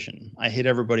repetition. I hit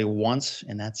everybody once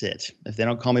and that's it. If they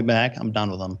don't call me back, I'm done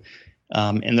with them.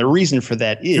 And the reason for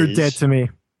that is... You're dead to me.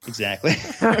 Exactly.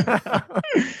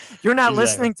 You're not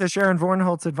listening to Sharon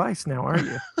Vornholt's advice now, are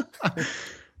you?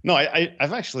 No, I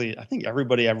think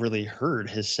everybody I've really heard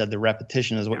has said the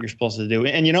repetition is what you're supposed to do.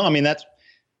 And, I mean, that's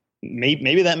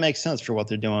maybe that makes sense for what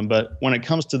they're doing. But when it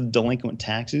comes to delinquent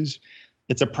taxes,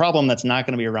 it's a problem that's not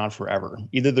going to be around forever.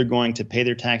 Either they're going to pay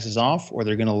their taxes off or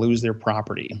they're going to lose their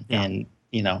property. Yeah. And,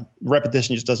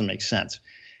 repetition just doesn't make sense.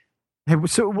 Hey,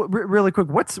 so really quick,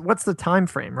 what's the time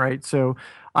frame, right? So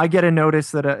I get a notice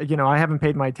that, I haven't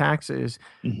paid my taxes.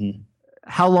 Mm-hmm.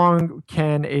 How long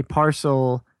can a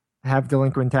parcel have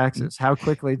delinquent taxes? How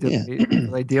quickly do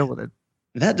they deal with it?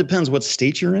 That depends what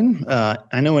state you're in.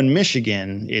 I know in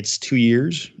Michigan, it's 2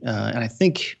 years. And I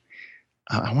think,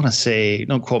 I want to say,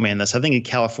 don't quote me on this. I think in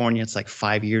California, it's like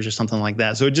 5 years or something like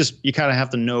that. So you kind of have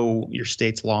to know your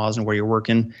state's laws and where you're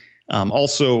working.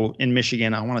 Also in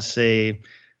Michigan, I want to say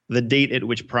the date at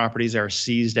which properties are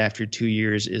seized after 2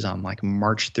 years is on like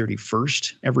March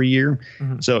 31st every year.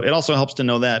 Mm-hmm. So it also helps to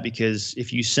know that, because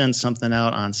if you send something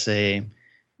out on, say,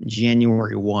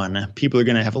 January 1, people are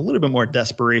going to have a little bit more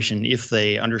desperation if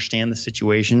they understand the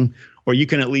situation. Or you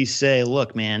can at least say,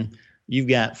 look, man, you've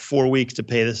got 4 weeks to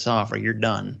pay this off or you're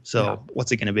done. So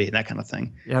what's it going to be? That kind of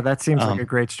thing. Yeah, that seems like a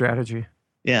great strategy.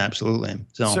 Yeah, absolutely.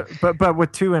 So but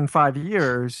with 2 and 5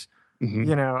 years,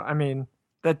 mm-hmm. I mean,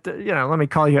 that, let me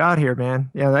call you out here,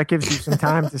 man. Yeah, that gives you some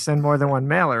time to send more than one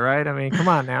mailer, right? I mean, come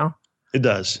on now. It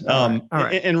does. All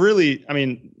right. And really, I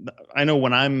mean, I know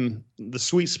when the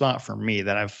sweet spot for me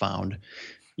that I've found,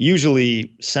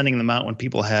 usually sending them out when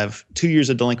people have 2 years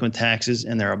of delinquent taxes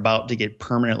and they're about to get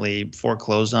permanently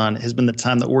foreclosed on, has been the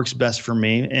time that works best for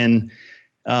me. And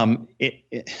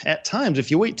at times, if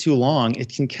you wait too long,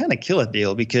 it can kind of kill a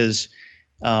deal, because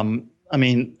I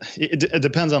mean, it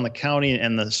depends on the county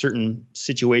and the certain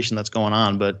situation that's going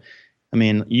on. But I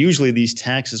mean, usually these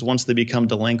taxes, once they become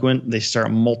delinquent, they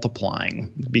start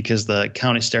multiplying because the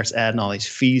county starts adding all these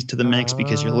fees to the mix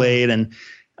because you're late. And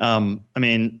I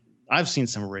mean, I've seen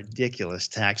some ridiculous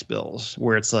tax bills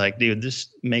where it's like, dude,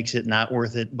 this makes it not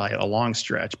worth it by a long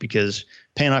stretch, because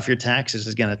paying off your taxes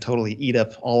is going to totally eat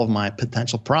up all of my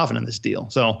potential profit in this deal.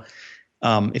 So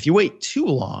if you wait too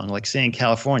long, like say in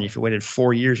California, if you waited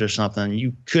 4 years or something,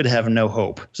 you could have no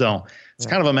hope. So it's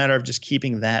kind of a matter of just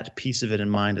keeping that piece of it in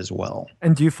mind as well.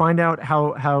 And do you find out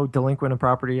how delinquent a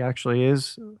property actually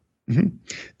is? Mm-hmm.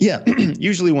 Yeah.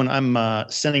 Usually when I'm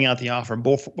sending out the offer,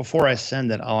 before I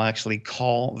send it, I'll actually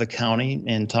call the county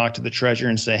and talk to the treasurer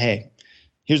and say, hey,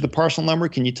 here's the parcel number.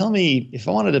 Can you tell me if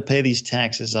I wanted to pay these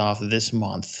taxes off this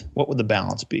month, what would the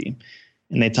balance be?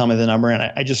 And they tell me the number, and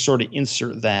I just sort of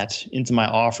insert that into my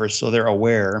offer so they're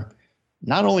aware.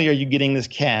 Not only are you getting this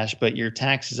cash, but your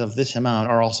taxes of this amount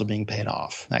are also being paid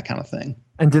off, that kind of thing.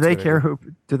 And do they care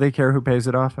who pays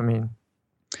it off? I mean,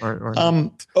 or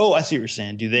I see what you're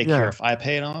saying. Do they care if I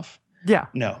pay it off? Yeah.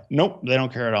 Nope. They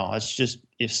don't care at all. It's just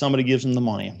if somebody gives them the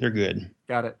money, they're good.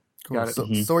 Got it. Cool. Got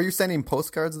it. So are you sending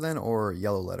postcards then, or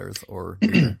yellow letters, or?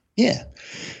 Yeah.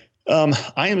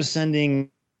 I am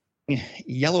sending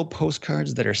yellow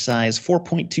postcards that are size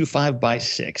 4.25 by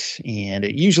 6, and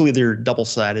usually they're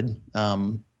double-sided,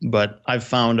 but I've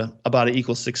found about an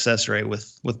equal success rate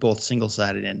with both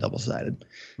single-sided and double-sided.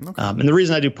 Okay. And the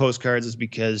reason I do postcards is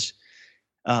because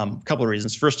a couple of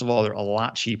reasons. First of all, they're a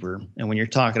lot cheaper, and when you're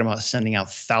talking about sending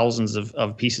out thousands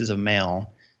of pieces of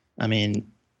mail, I mean,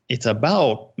 it's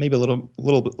about maybe a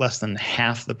little bit less than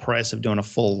half the price of doing a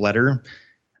full letter.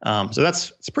 So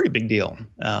it's a pretty big deal.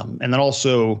 And then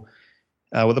also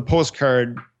with a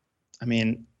postcard, I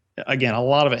mean, again, a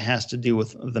lot of it has to do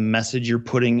with the message you're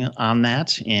putting on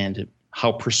that and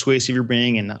how persuasive you're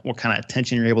being and what kind of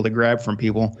attention you're able to grab from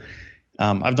people.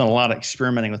 I've done a lot of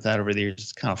experimenting with that over the years.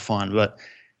 It's kind of fun. But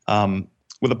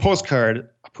with a postcard,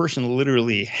 a person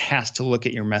literally has to look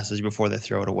at your message before they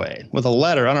throw it away. With a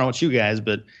letter, I don't know about you guys,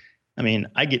 but I mean,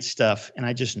 I get stuff and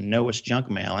I just know it's junk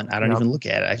mail and I don't even look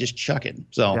at it. I just chuck it.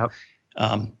 So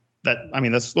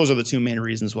those are the two main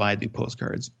reasons why I do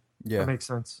postcards. Yeah, that makes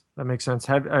sense.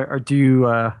 Do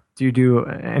you do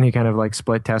any kind of like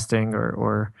split testing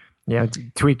or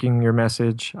tweaking your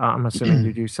message? I'm assuming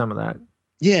you do some of that.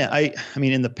 Yeah, I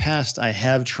mean, in the past, I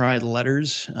have tried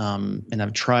letters, and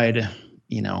I've tried,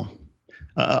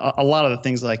 a lot of the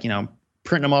things like,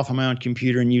 printing them off on my own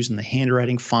computer and using the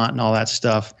handwriting font and all that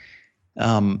stuff.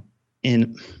 And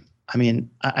I mean,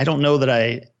 I don't know that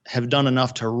I have done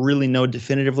enough to really know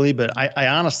definitively, but I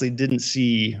honestly didn't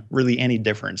see really any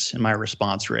difference in my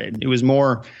response rate. It was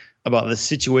more about the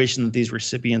situation that these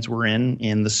recipients were in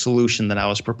and the solution that I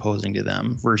was proposing to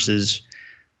them versus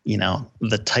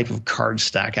the type of card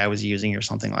stack I was using or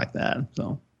something like that.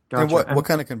 So, gotcha. And what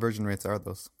kind of conversion rates are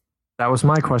those? That was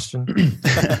my question.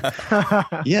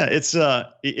 Yeah,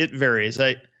 it varies.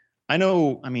 I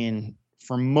know, I mean,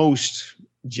 for most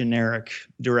generic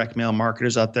direct mail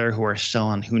marketers out there who are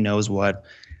selling who knows what,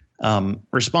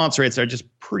 response rates are just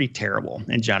pretty terrible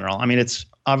in general. I mean, it's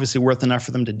obviously worth enough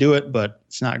for them to do it, but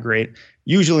it's not great.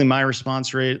 Usually my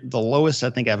response rate, the lowest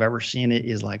I think I've ever seen it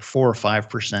is like 4 or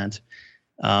 5%.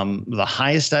 The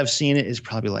highest I've seen it is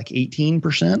probably like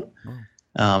 18%.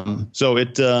 So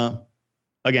it,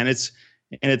 again,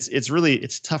 And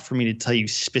it's tough for me to tell you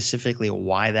specifically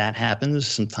why that happens.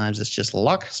 Sometimes it's just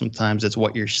luck. Sometimes it's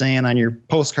what you're saying on your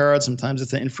postcard. Sometimes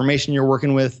it's the information you're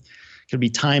working with. It could be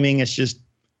timing. It's just,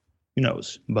 who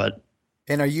knows? But.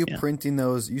 And are you printing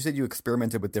those? You said you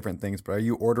experimented with different things, but are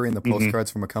you ordering the postcards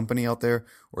from a company out there,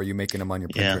 or are you making them on your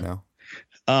printer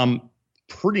now?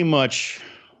 Pretty much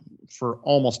for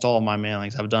almost all of my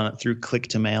mailings, I've done it through click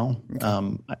to mail.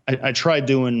 Okay. I tried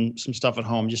doing some stuff at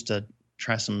home just to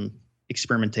try some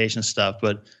experimentation stuff,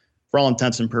 but for all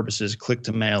intents and purposes, click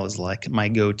to mail is like my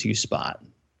go-to spot.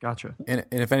 Gotcha. And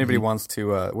if anybody wants to,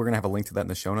 we're going to have a link to that in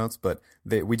the show notes, but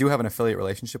we do have an affiliate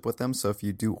relationship with them. So if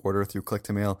you do order through click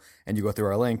to mail and you go through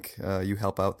our link, you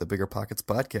help out the Bigger Pockets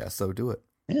podcast. So do it.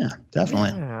 Yeah,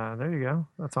 definitely. Yeah, there you go.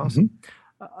 That's awesome.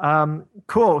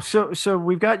 Cool. So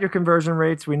we've got your conversion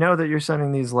rates. We know that you're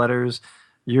sending these letters.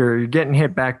 You're getting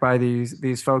hit back by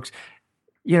these folks.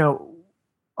 You know,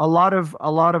 a lot of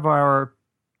our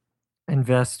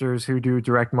investors who do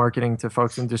direct marketing to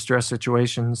folks in distress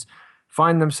situations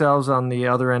find themselves on the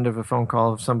other end of a phone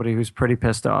call of somebody who's pretty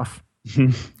pissed off.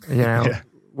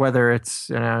 Whether it's,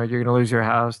 you're going to lose your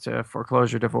house to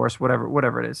foreclosure, divorce,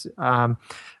 whatever it is.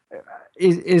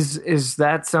 Is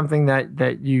that something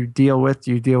that you deal with?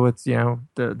 Do you deal with,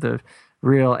 the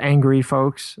real angry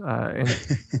folks,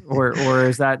 or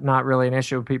is that not really an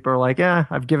issue? People are like,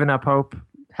 I've given up hope.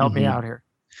 Help me out here.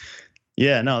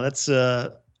 Yeah, no, that's,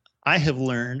 I have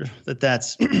learned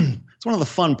that's, it's one of the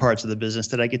fun parts of the business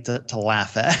that I get to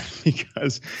laugh at,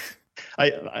 because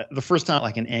I the first time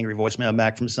like an angry voicemail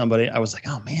back from somebody, I was like,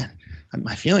 oh man,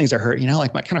 my feelings are hurt,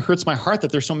 like kind of hurts my heart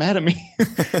that they're so mad at me.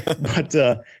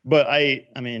 but I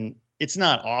mean, it's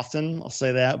not often, I'll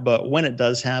say that, but when it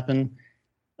does happen,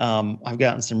 I've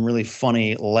gotten some really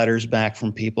funny letters back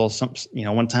from people.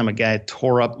 One time a guy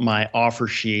tore up my offer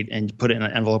sheet and put it in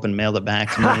an envelope and mailed it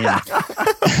back to me.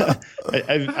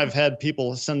 And I've had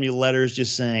people send me letters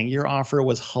just saying, your offer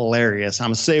was hilarious.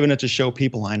 I'm saving it to show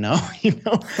people I know,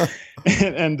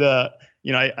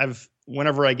 I've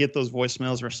whenever I get those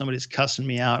voicemails where somebody's cussing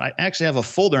me out, I actually have a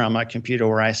folder on my computer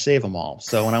where I save them all.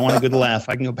 So when I want a good laugh,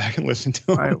 I can go back and listen to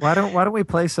them. All right, why don't we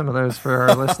play some of those for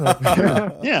our listeners?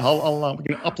 Yeah, I'll we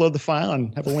can upload the file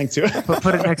and have a link to it.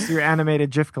 Put it next to your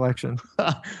animated GIF collection.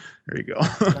 There you go.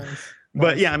 Nice.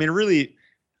 But yeah, I mean, really,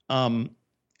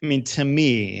 to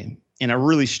me, in a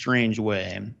really strange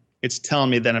way, it's telling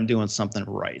me that I'm doing something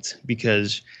right,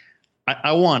 because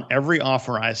I want every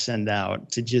offer I send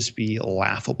out to just be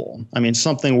laughable. I mean,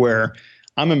 something where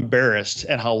I'm embarrassed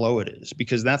at how low it is,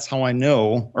 because that's how I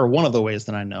know, or one of the ways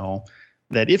that I know,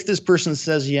 that if this person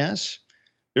says yes,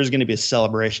 there's going to be a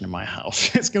celebration in my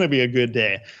house. It's going to be a good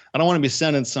day. I don't want to be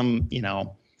sending some,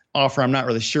 offer I'm not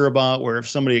really sure about, where if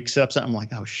somebody accepts it, I'm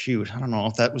like, oh shoot, I don't know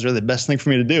if that was really the best thing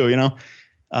for me to do,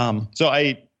 So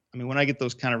I mean, when I get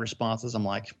those kind of responses, I'm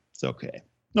like, it's okay.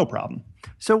 No problem.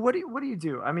 So what do you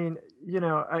do? I mean,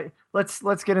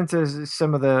 let's get into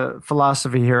some of the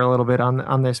philosophy here a little bit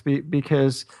on this,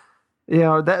 because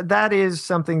that is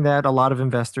something that a lot of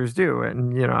investors do,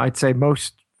 and I'd say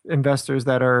most investors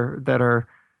that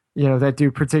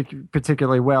do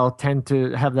particularly well tend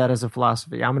to have that as a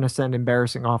philosophy. I'm going to send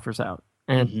embarrassing offers out,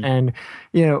 and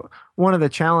one of the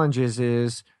challenges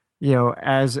is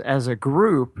as a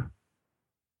group,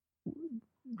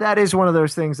 that is one of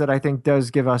those things that I think does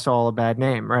give us all a bad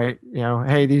name, right?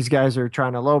 Hey, these guys are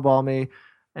trying to lowball me,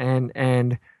 and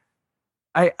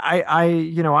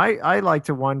I like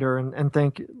to wonder and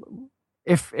think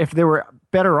if there were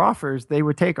better offers, they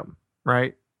would take them,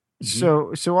 right?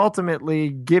 So ultimately,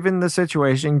 given the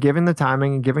situation, given the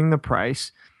timing, and given the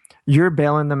price, you're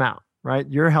bailing them out, right?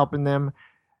 You're helping them.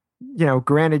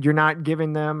 Granted, you're not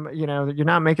giving them, you're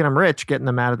not making them rich, getting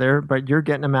them out of there, but you're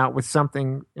getting them out with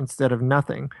something instead of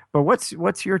nothing. But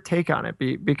what's your take on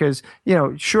it? Because,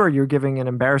 sure, you're giving an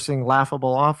embarrassing,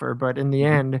 laughable offer, but in the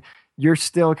end, you're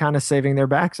still kind of saving their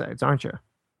backsides, aren't you?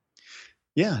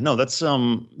 Yeah, no, that's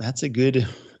a good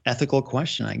ethical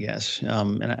question, I guess.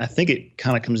 And I think it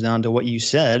kind of comes down to what you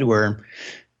said, where,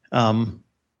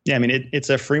 yeah, I mean,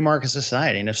 it's a free market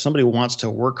society. And if somebody wants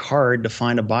to work hard to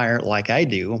find a buyer like I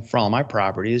do for all my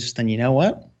properties, then you know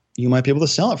what? You might be able to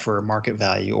sell it for market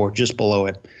value or just below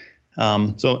it.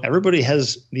 So everybody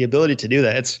has the ability to do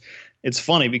that. It's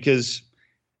funny because,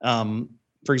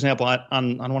 for example,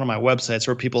 on one of my websites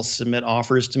where people submit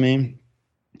offers to me,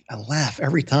 I laugh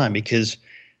every time because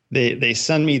they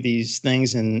send me these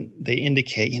things and they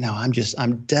indicate,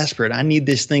 I'm desperate. I need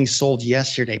this thing sold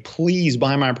yesterday. Please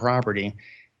buy my property.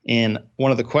 And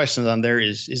one of the questions on there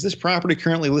is this property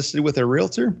currently listed with a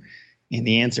realtor? And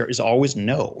the answer is always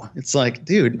no. It's like,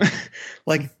 dude,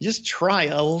 like just try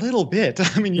a little bit.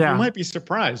 I mean, you might be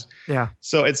surprised. Yeah.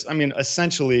 So it's, I mean,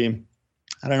 essentially,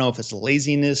 I don't know if it's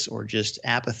laziness or just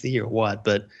apathy or what,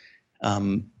 but,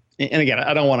 and again,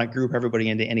 I don't want to group everybody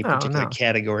into any particular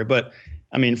category, but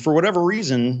I mean, for whatever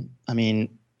reason, I mean,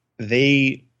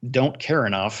 they don't care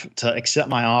enough to accept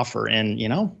my offer. And, you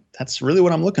know, that's really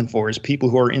what I'm looking for is people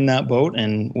who are in that boat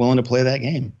and willing to play that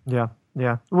game. Yeah.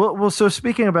 Yeah. Well, so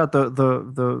speaking about the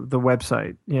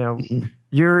website, you know,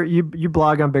 you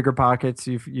blog on Bigger Pockets.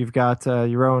 You've got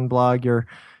your own blog. You're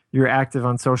active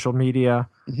on social media.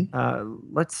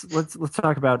 Let's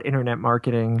talk about internet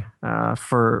marketing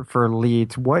for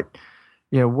leads. What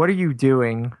are you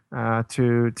doing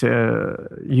to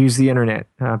use the internet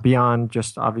beyond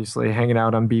just obviously hanging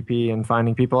out on BP and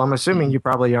finding people? I'm assuming you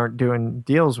probably aren't doing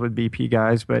deals with BP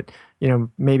guys, but you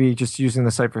know, maybe just using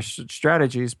the site for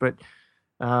strategies. But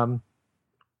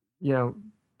you know,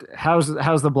 how's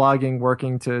the blogging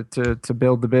working to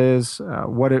build the biz?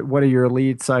 What are your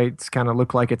lead sites kind of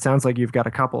look like? It sounds like you've got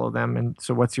a couple of them, and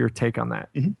so what's your take on that?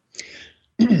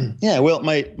 Yeah, well,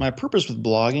 my purpose with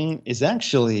blogging is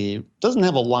actually doesn't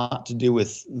have a lot to do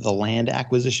with the land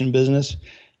acquisition business.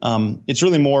 It's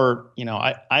really more, you know,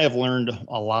 I have learned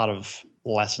a lot of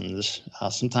lessons,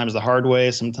 sometimes the hard way,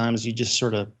 sometimes you just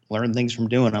sort of learn things from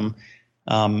doing them.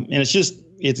 And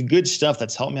it's good stuff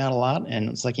that's helped me out a lot. And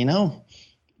it's like, you know,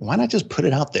 why not just put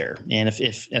it out there? And if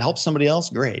it helps somebody else,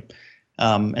 great.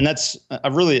 And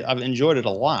I've enjoyed it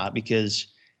a lot because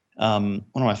one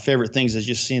of my favorite things is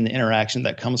just seeing the interaction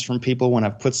that comes from people when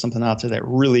I've put something out there that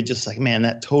really just like, man,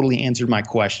 that totally answered my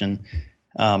question.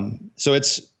 So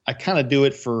I kind of do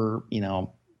it for, you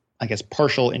know, I guess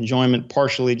partial enjoyment,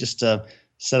 partially just to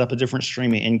set up a different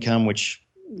stream of income, which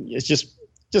is just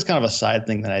kind of a side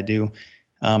thing that I do.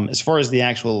 As far as the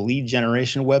actual lead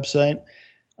generation website,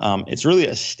 it's really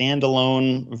a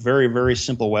standalone, very, very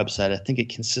simple website. I think it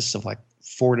consists of like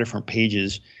 4 different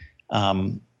pages.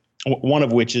 One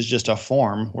of which is just a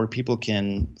form where people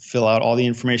can fill out all the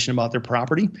information about their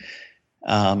property.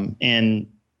 And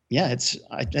yeah,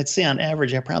 I'd say on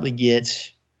average, I probably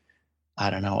get, I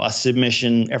don't know, a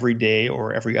submission every day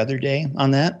or every other day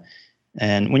on that.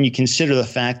 And when you consider the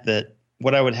fact that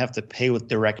what I would have to pay with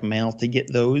direct mail to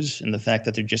get those and the fact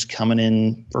that they're just coming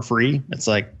in for free, it's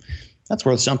like, that's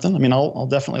worth something. I mean, I'll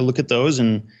definitely look at those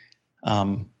and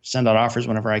send out offers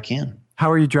whenever I can. How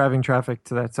are you driving traffic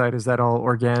to that site? Is that all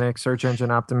organic search engine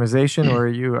optimization, or are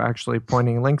you actually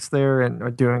pointing links there and or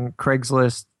doing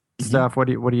Craigslist stuff? What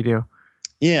do you do?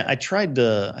 Yeah, I tried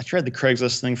the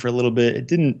Craigslist thing for a little bit. It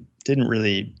didn't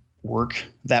really work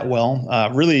that well.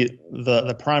 Really,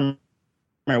 the primary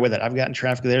way that I've gotten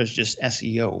traffic there is just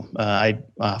SEO. I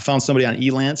found somebody on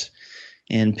Elance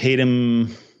and paid him,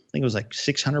 I think it was like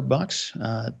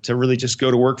 $600 to really just go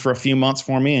to work for a few months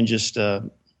for me and just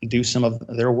do some of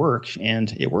their work,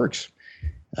 and it works.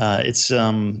 It's you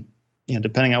know,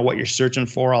 depending on what you're searching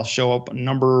for, I'll show up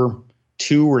number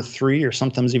 2 or 3 or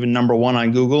sometimes even number 1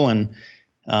 on Google, and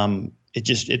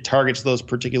it targets those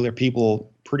particular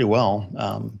people pretty well.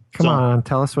 Come on,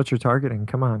 tell us what you're targeting.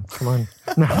 Come on.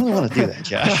 No. I don't want to do that,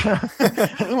 Josh.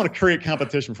 I don't want to create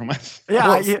competition for myself.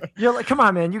 Yeah, you're like, come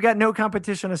on, man. You got no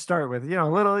competition to start with. You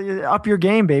know, up your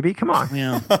game, baby. Come on.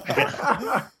 Yeah.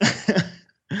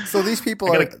 So these people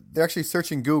they're actually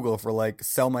searching Google for like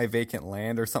sell my vacant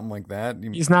land or something like that.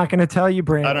 He's not going to tell you,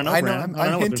 Brandon. I don't know.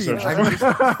 I'm hinting.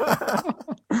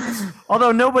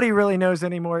 Although nobody really knows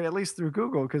anymore, at least through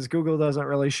Google, because Google doesn't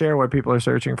really share what people are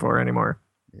searching for anymore.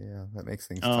 Yeah, that makes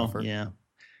things tougher. Yeah.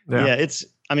 It's,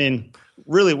 I mean,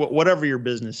 really, whatever your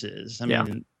business is. I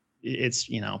mean, it's,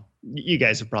 you know, you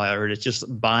guys have probably heard it's just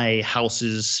buy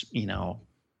houses, you know,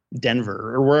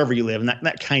 Denver or wherever you live, and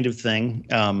that kind of thing.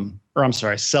 Or I'm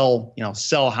sorry, sell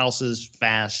houses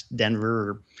fast, Denver,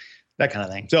 or that kind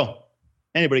of thing. So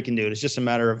anybody can do it. It's just a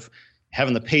matter of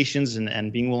having the patience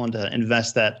and being willing to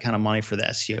invest that kind of money for the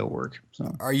SEO work. So,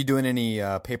 are you doing any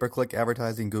pay-per-click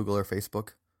advertising, Google or Facebook?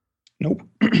 Nope.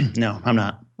 No, I'm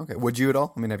not. Okay. Would you at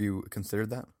all? I mean, have you considered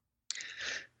that?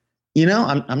 You know,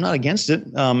 I'm not against it.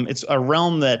 It's a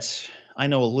realm that I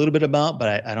know a little bit about,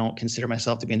 but I don't consider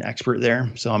myself to be an expert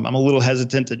there. So I'm a little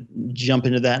hesitant to jump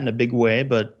into that in a big way,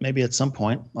 but maybe at some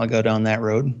point I'll go down that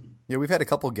road. Yeah, we've had a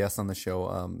couple guests on the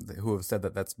show who have said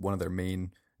that that's one of their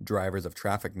main drivers of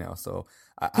traffic now. So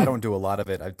I don't do a lot of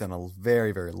it. I've done a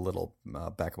very, very little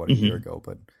back about a year ago,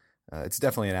 but it's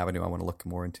definitely an avenue I want to look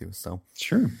more into. So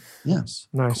sure. Yes.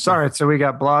 Nice. All right. So we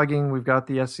got blogging, we've got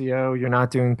the SEO. You're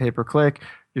not doing pay-per-click.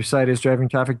 Your site is driving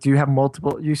traffic. Do you have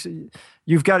multiple?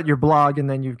 You've got your blog, and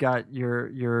then you've got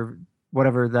your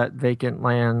whatever that vacant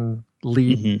land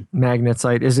lead magnet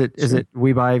site. Is it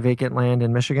we buy vacant land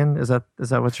in Michigan? Is that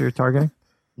what you're targeting?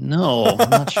 No, I'm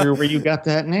not sure where you got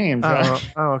that name.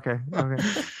 Okay.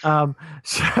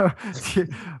 So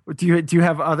do you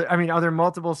have other? I mean, are there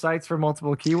multiple sites for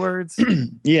multiple keywords?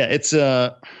 Yeah, it's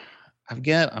I've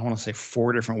got, I want to say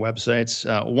 4 different websites.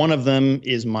 One of them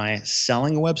is my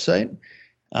selling website.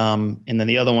 And then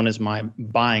the other one is my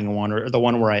buying one, or the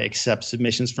one where I accept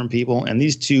submissions from people. And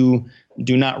these two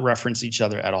do not reference each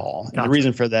other at all. Gotcha. And the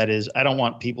reason for that is I don't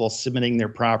want people submitting their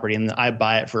property and I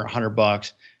buy it for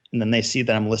 $100 and then they see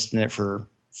that I'm listing it for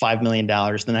 $5 million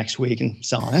the next week and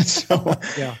selling it. So,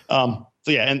 yeah.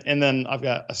 And then I've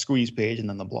got a squeeze page and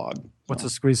then the blog. What's a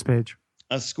squeeze page?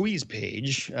 A squeeze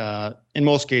page, in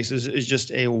most cases, is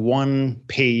just a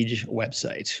one-page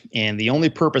website. And the only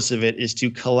purpose of it is to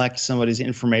collect somebody's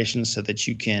information so that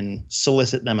you can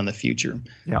solicit them in the future.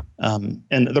 Yeah.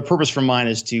 And the purpose for mine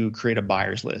is to create a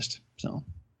buyer's list. So.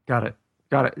 Got it.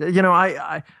 You know,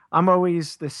 I'm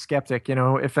always the skeptic. You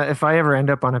know, if I ever end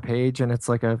up on a page and it's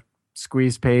like a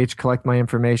squeeze page, collect my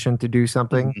information to do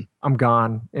something, I'm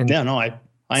gone. I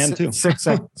am too. 6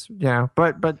 seconds. Yeah.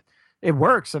 But it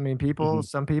works. I mean,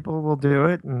 some people will do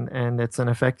it and it's an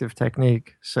effective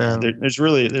technique. So there's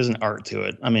an art to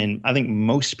it. I mean, I think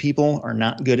most people are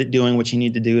not good at doing what you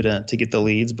need to do to get the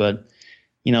leads, but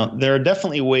you know, there are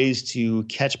definitely ways to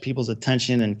catch people's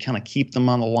attention and kind of keep them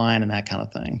on the line and that kind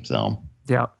of thing. So,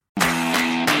 yeah.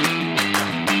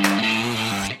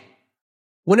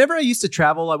 Whenever I used to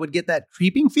travel, I would get that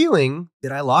creeping feeling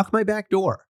that I locked my back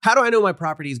door. How do I know my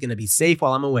property is going to be safe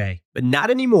while I'm away? But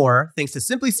not anymore, thanks to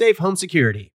SimpliSafe Home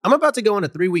Security. I'm about to go on a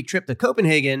 3-week trip to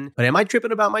Copenhagen, but am I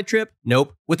tripping about my trip?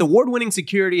 Nope. With award-winning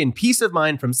security and peace of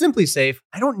mind from SimpliSafe,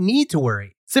 I don't need to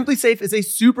worry. SimpliSafe is a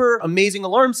super amazing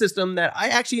alarm system that I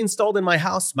actually installed in my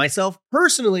house myself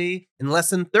personally in less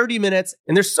than 30 minutes.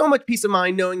 And there's so much peace of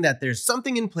mind knowing that there's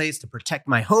something in place to protect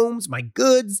my homes, my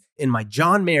goods, and my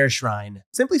John Mayer shrine.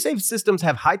 SimpliSafe systems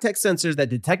have high-tech sensors that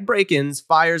detect break-ins,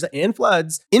 fires, and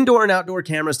floods, indoor and outdoor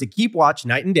cameras to keep watch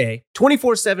night and day,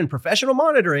 24/7 professional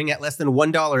monitoring at less than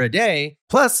 $1 a day.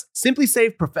 Plus,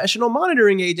 SimpliSafe professional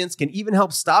monitoring agents can even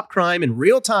help stop crime in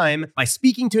real time by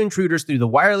speaking to intruders through the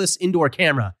wireless indoor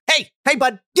camera. Hey,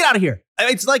 bud, get out of here.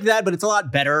 It's like that, but it's a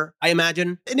lot better, I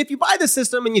imagine. And if you buy the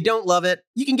system and you don't love it,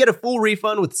 you can get a full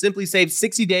refund with SimpliSafe's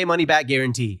 60-day money-back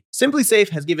guarantee. SimpliSafe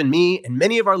has given me and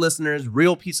many of our listeners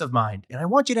real peace of mind, and I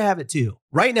want you to have it too.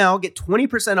 Right now, get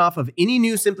 20% off of any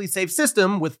new SimpliSafe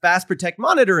system with Fast Protect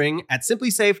monitoring at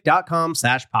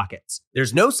simplisafe.com/pockets.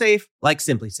 There's no safe like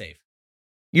SimpliSafe.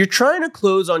 You're trying to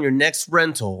close on your next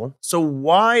rental, so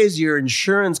why is your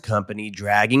insurance company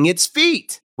dragging its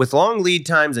feet? With long lead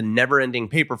times and never-ending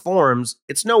paper forms,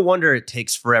 it's no wonder it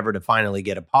takes forever to finally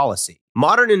get a policy.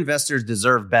 Modern investors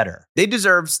deserve better. They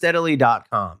deserve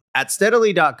Steadily.com. At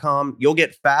Steadily.com, you'll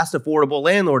get fast, affordable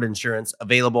landlord insurance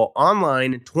available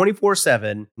online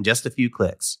 24/7 in just a few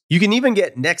clicks. You can even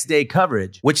get next-day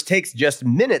coverage, which takes just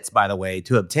minutes, by the way,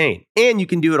 to obtain. And you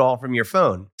can do it all from your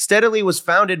phone. Steadily was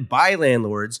founded by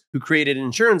landlords who created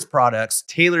insurance products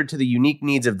tailored to the unique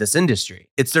needs of this industry.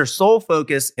 It's their sole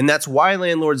focus, and that's why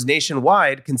landlords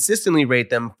nationwide consistently rate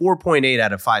them 4.8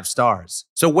 out of 5 stars.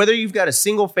 So whether you've got a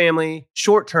single-family,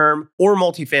 short-term, or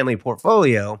multifamily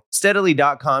portfolio,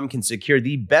 Steadily.com can secure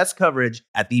the best coverage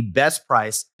at the best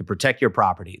price to protect your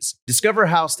properties. Discover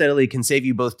how Steadily can save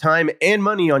you both time and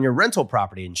money on your rental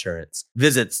property insurance.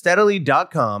 Visit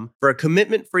Steadily.com for a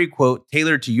commitment-free quote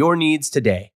tailored to your needs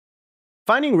today.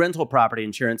 Finding rental property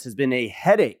insurance has been a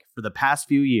headache for the past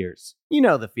few years. You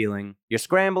know the feeling. You're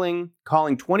scrambling,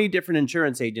 calling 20 different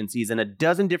insurance agencies in a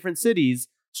dozen different cities,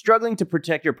 struggling to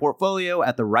protect your portfolio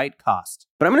at the right cost.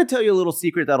 But I'm going to tell you a little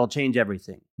secret that'll change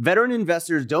everything. Veteran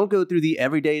investors don't go through the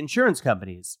everyday insurance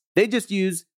companies. They just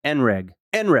use NREG.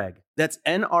 NREG, that's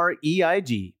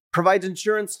NREIG, provides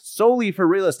insurance solely for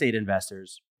real estate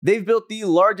investors. They've built the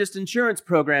largest insurance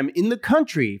program in the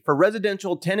country for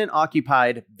residential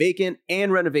tenant-occupied, vacant,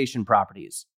 and renovation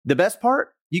properties. The best part?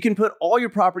 You can put all your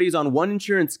properties on one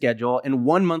insurance schedule and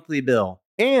one monthly bill.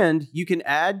 And you can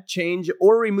add, change,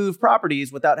 or remove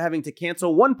properties without having to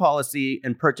cancel one policy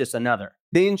and purchase another.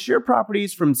 They insure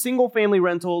properties from single-family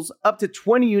rentals up to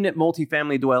 20-unit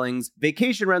multifamily dwellings,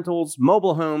 vacation rentals,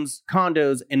 mobile homes,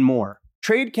 condos, and more.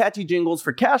 Trade catchy jingles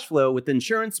for cash flow with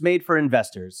insurance made for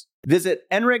investors. Visit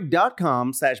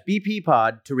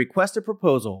nreg.com/bppod to request a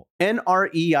proposal.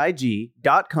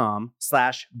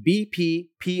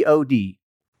 nreig.com/bppod.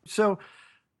 So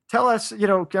tell us,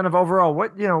 kind of overall,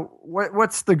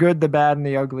 what's the good, the bad, and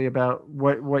the ugly about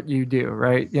what you do,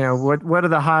 right? What are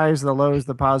the highs, the lows,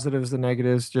 the positives, the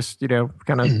negatives? Just,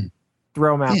 kind of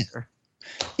throw them out there.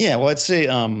 Yeah, well, I'd say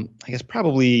I guess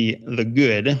probably the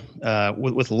good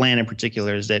with land in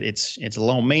particular is that it's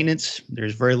low maintenance.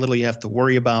 There's very little you have to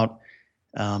worry about.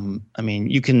 I mean,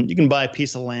 you can buy a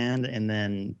piece of land and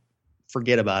then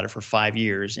forget about it for 5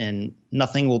 years, and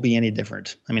nothing will be any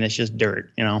different. I mean, it's just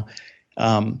dirt, you know.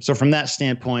 So from that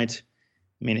standpoint,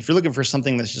 I mean, if you're looking for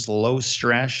something that's just low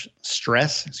stress,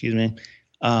 excuse me,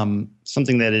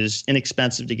 something that is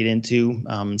inexpensive to get into,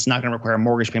 it's not going to require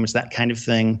mortgage payments, that kind of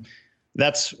thing.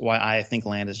 That's why I think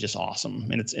land is just awesome,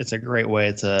 and it's a great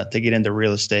way to get into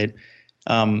real estate.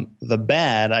 The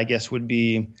bad, I guess, would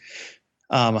be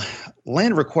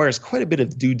land requires quite a bit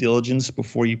of due diligence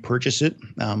before you purchase it.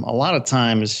 A lot of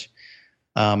times,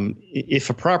 if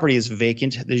a property is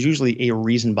vacant, there's usually a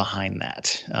reason behind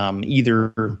that.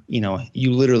 Either,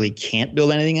 you literally can't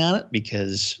build anything on it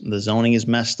because the zoning is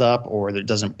messed up, or it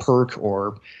doesn't perk,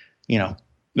 or,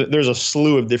 there's a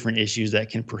slew of different issues that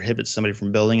can prohibit somebody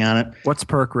from building on it. What's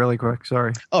perk, really quick?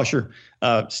 Sorry. Oh, sure.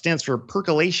 Stands for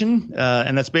percolation,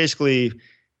 and that's basically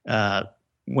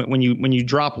when you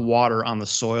drop water on the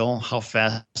soil, how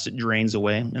fast it drains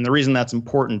away. And the reason that's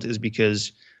important is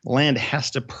because land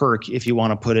has to perk if you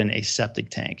want to put in a septic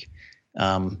tank,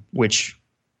 which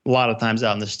a lot of times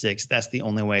out in the sticks, that's the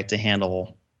only way to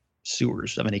handle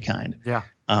sewers of any kind. Yeah.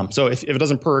 So if it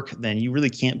doesn't perk, then you really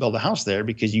can't build a house there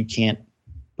because you can't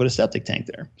put a septic tank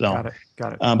there. So,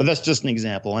 Got it. But that's just an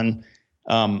example. And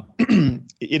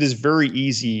it is very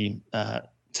easy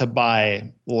to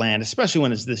buy land, especially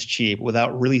when it's this cheap,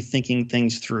 without really thinking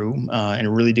things through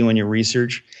and really doing your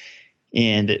research.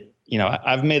 And,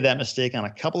 I've made that mistake on a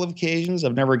couple of occasions.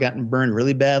 I've never gotten burned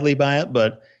really badly by it,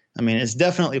 but I mean, it's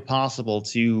definitely possible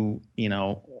to,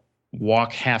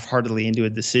 walk half-heartedly into a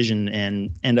decision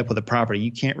and end up with a property you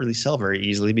can't really sell very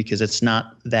easily because it's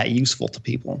not that useful to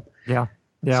people. Yeah.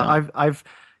 Yeah. So. I've,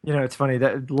 it's funny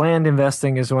that land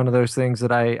investing is one of those things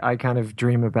that I kind of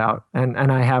dream about. And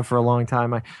I have for a long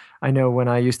time. I know when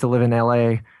I used to live in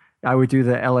LA, I would do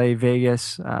the LA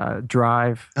Vegas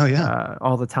drive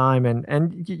all the time.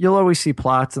 And you'll always see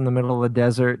plots in the middle of the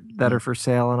desert that are for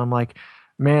sale. And I'm like,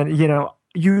 man,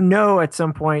 at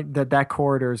some point that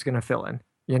corridor is going to fill in,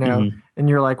 and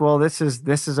you're like, well, this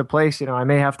is a place, I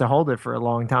may have to hold it for a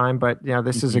long time, but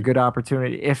this is a good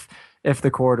opportunity if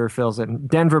the corridor fills in.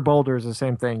 Denver Boulder is the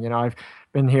same thing. I've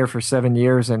been here for 7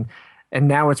 years and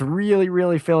now it's really,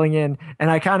 really filling in. And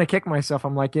I kind of kick myself.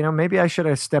 I'm like, maybe I should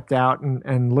have stepped out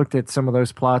and looked at some of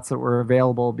those plots that were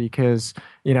available because,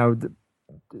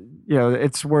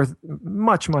 it's worth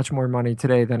much, much more money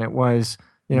today than it was,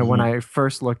 when I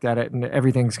first looked at it, and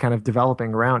everything's kind of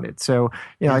developing around it. So,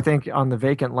 I think on the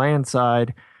vacant land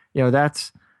side,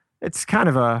 it's kind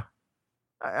of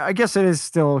I guess it is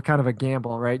still kind of a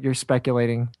gamble, right? You're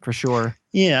speculating for sure.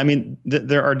 Yeah, I mean,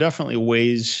 there are definitely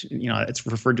ways, it's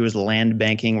referred to as land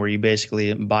banking, where you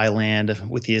basically buy land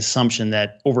with the assumption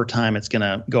that over time it's going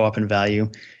to go up in value.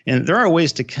 And there are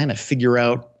ways to kind of figure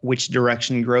out which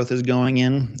direction growth is going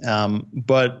in.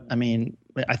 But I mean,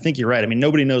 I think you're right. I mean,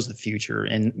 nobody knows the future,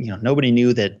 and nobody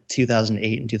knew that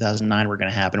 2008 and 2009 were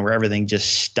going to happen, where everything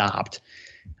just stopped.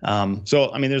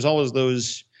 So I mean, there's always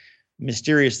those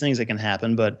mysterious things that can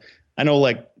happen, but I know,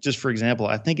 like, just for example,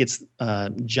 I think it's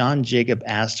John Jacob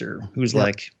Astor, who's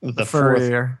like the fourth.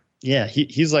 Yeah,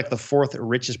 he's like the fourth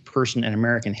richest person in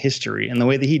American history, and the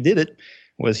way that he did it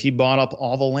was he bought up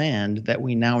all the land that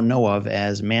we now know of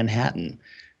as Manhattan.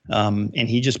 And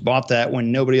he just bought that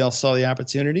when nobody else saw the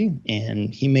opportunity,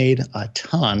 and he made a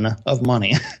ton of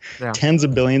money, tens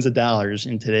of billions of dollars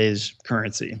in today's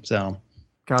currency. So,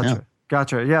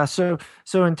 gotcha. Yeah. So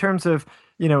in terms of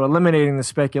eliminating the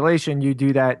speculation, you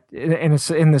do that in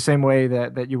the same way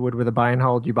that you would with a buy and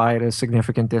hold. You buy at a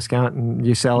significant discount and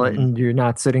you sell it, and you're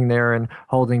not sitting there and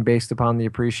holding based upon the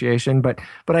appreciation. But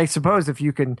I suppose if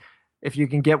you can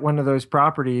get one of those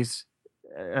properties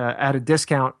at a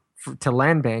discount to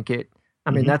land bank it,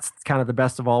 I mean, that's kind of the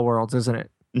best of all worlds, isn't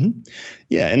it? Mm-hmm.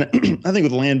 Yeah. And I think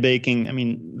with land banking, I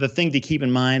mean, the thing to keep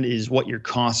in mind is what your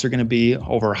costs are going to be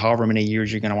over however many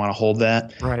years you're going to want to hold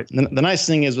that. Right. The nice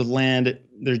thing is with land,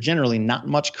 there's generally not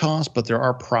much cost, but there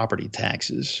are property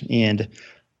taxes. And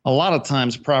a lot of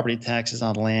times property taxes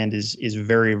on land is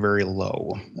very, very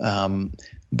low.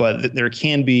 But there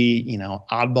can be,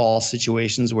 oddball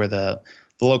situations where the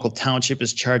local township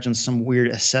is charging some weird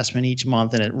assessment each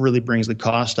month, and it really brings the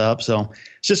cost up. So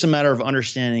it's just a matter of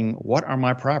understanding, what are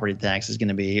my property taxes going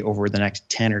to be over the next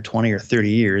 10 or 20 or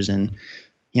 30 years? And,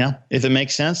 if it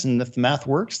makes sense and if the math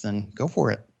works, then go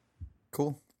for it.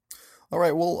 Cool. All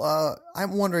right. Well,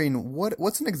 I'm wondering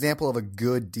what's an example of a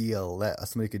good deal that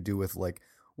somebody could do with, like,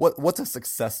 what's a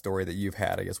success story that you've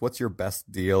had? I guess, what's your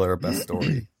best deal or best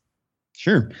story?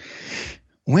 Sure.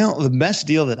 Well, the best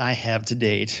deal that I have to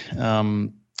date,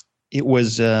 it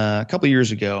was a couple of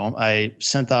years ago. I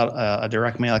sent out a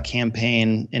direct mail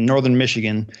campaign in northern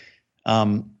Michigan,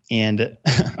 and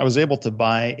I was able to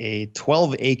buy a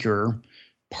 12-acre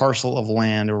parcel of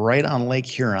land right on Lake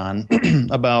Huron,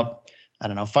 about, I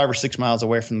don't know, 5 or 6 miles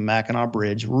away from the Mackinac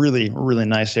Bridge. Really, really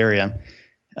nice area.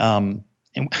 And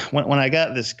when I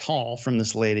got this call from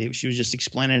this lady, she was just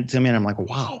explaining it to me, and I'm like,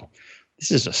 wow,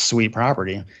 this is a sweet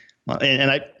property.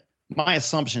 And my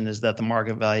assumption is that the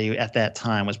market value at that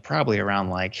time was probably around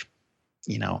like,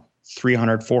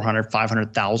 300, 400,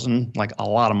 500,000, like a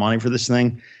lot of money for this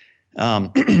thing.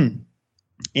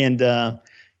 And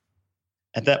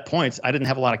at that point, I didn't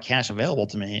have a lot of cash available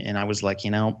to me. And I was like,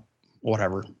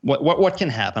 whatever, what can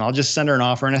happen? I'll just send her an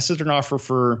offer. And I sent her an offer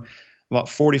for about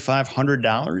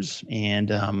 $4,500,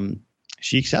 and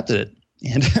she accepted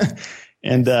it.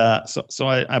 And so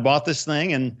I bought this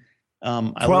thing, and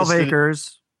 12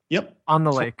 acres. Yep. On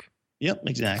the lake. Yep,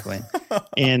 exactly.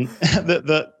 And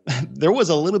there was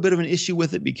a little bit of an issue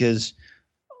with it because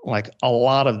like a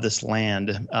lot of this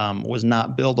land was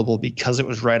not buildable because it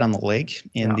was right on the lake,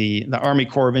 and the Army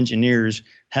Corps of Engineers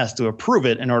has to approve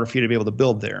it in order for you to be able to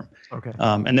build there. Okay.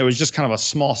 And there was just kind of a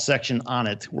small section on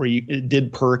it where it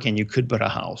did perk and you could put a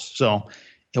house. So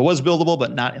it was buildable,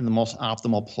 but not in the most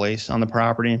optimal place on the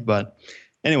property. But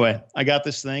anyway, I got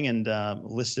this thing and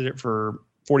listed it for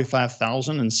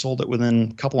 $45,000 and sold it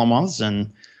within a couple of months.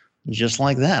 And just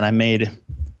like that, I made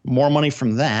more money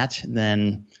from that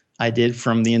than I did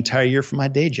from the entire year from my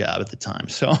day job at the time.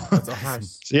 So, That's awesome.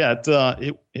 so yeah,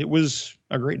 it was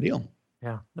a great deal.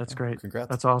 Yeah, that's great. Congrats.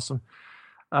 That's awesome.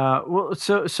 Well,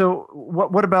 so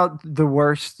what about the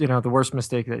worst, the worst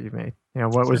mistake that you made?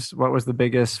 What was the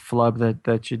biggest flub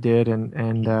that you did,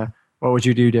 and what would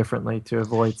you do differently to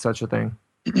avoid such a thing?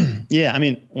 Yeah, I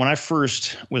mean, when I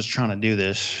first was trying to do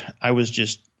this, I was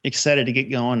just excited to get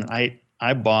going.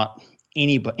 I bought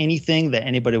anything that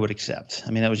anybody would accept.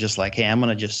 I mean, it was just like, hey, I'm going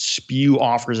to just spew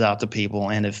offers out to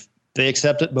people, and if they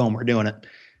accept it, boom, we're doing it.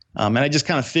 And I just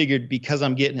kind of figured because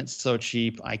I'm getting it so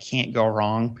cheap, I can't go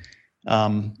wrong.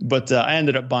 But I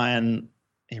ended up buying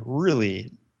a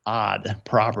really odd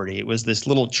property. It was this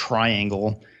little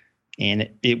triangle, and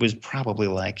it was probably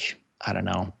like, I don't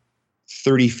know,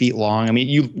 30 feet long. I mean,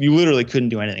 you literally couldn't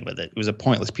do anything with it. It was a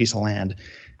pointless piece of land.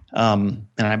 And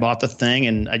I bought the thing,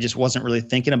 and I just wasn't really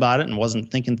thinking about it and wasn't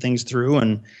thinking things through,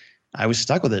 and I was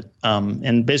stuck with it.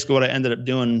 And basically what I ended up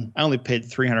doing, I only paid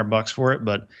 $300 for it,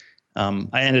 but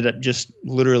I ended up just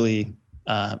literally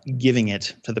giving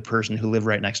it to the person who lived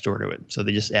right next door to it. So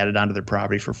they just added onto their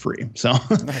property for free. So,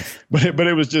 Nice. but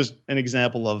it was just an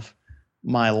example of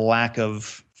my lack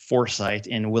of foresight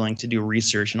and willing to do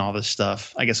research and all this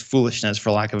stuff. I guess foolishness,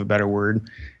 for lack of a better word.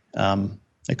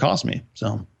 It cost me.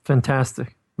 So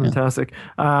Fantastic.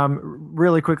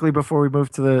 Really quickly before we move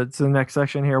to the next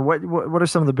section here, what are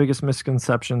some of the biggest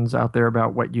misconceptions out there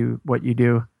about what you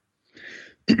do?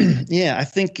 Yeah, I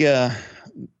think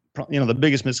the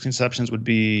biggest misconceptions would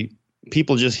be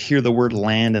people just hear the word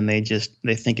land and they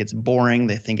think it's boring.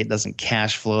 They think it doesn't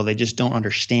cash flow. They just don't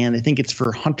understand. They think it's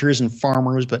for hunters and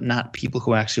farmers, but not people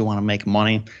who actually want to make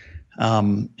money.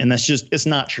 And it's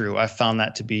not true. I found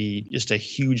that to be just a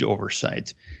huge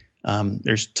oversight.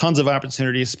 There's tons of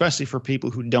opportunity, especially for people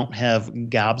who don't have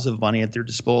gobs of money at their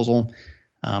disposal,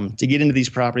 to get into these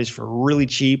properties for really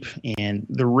cheap. And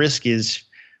the risk is,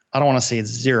 I don't want to say it's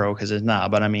zero because it's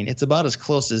not, but I mean, it's about as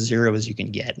close to zero as you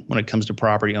can get when it comes to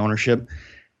property ownership.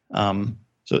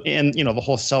 The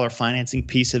whole seller financing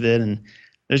piece of it. And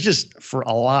there's just, for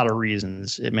a lot of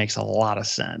reasons, it makes a lot of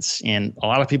sense. And a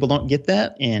lot of people don't get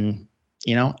that. And,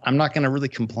 I'm not going to really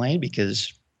complain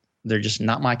because they're just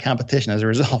not my competition as a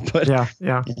result. But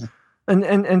yeah.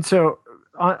 And so,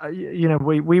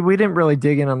 we didn't really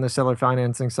dig in on the seller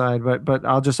financing side, but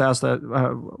I'll just ask that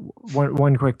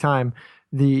one quick time.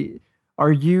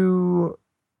 Are you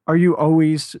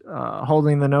always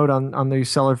holding the note on the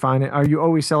seller finance? Are you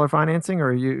always seller financing,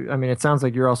 or it sounds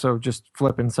like you're also just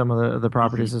flipping some of the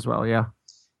properties as well. Yeah.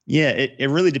 Yeah. It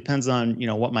really depends on,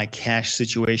 what my cash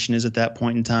situation is at that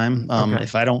point in time. Okay.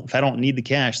 If I don't need the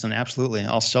cash, then absolutely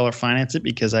I'll seller finance it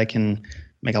because I can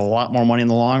make a lot more money in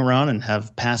the long run and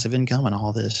have passive income and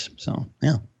all this. So,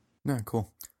 yeah. Yeah,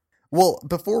 cool. Well,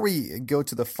 before we go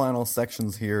to the final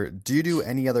sections here, do you do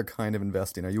any other kind of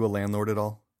investing? Are you a landlord at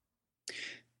all?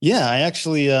 Yeah, I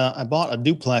actually I bought a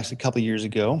duplex a couple years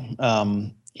ago,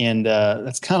 and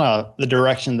that's kind of the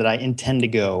direction that I intend to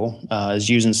go. Is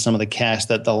using some of the cash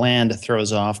that the land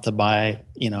throws off to buy,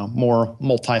 more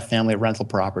multifamily rental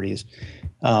properties.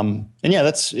 And yeah,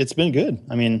 it's been good.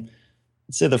 I mean,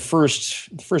 I'd say the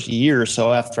first year or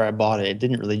so after I bought it, it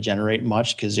didn't really generate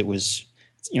much because it was,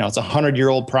 it's a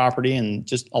 100-year-old property and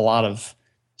just a lot of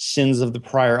sins of the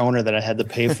prior owner that I had to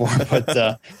pay for.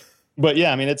 But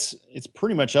yeah, I mean, it's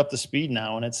pretty much up to speed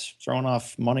now, and it's throwing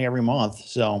off money every month.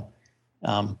 So,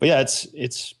 but yeah,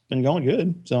 it's been going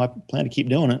good. So I plan to keep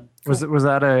doing it. Was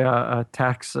that a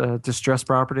tax distress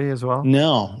property as well?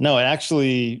 No, it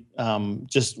actually,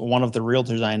 just one of the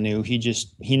realtors I knew,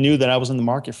 he knew that I was in the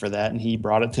market for that, and he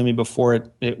brought it to me before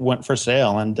it went for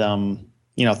sale. And,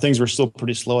 things were still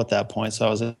pretty slow at that point. So I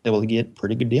was able to get a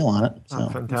pretty good deal on it. So. Oh,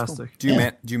 fantastic. Do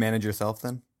you manage yourself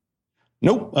then?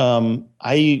 Nope.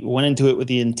 I went into it with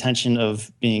the intention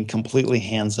of being completely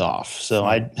hands off. So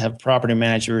I have property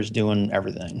managers doing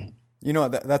everything.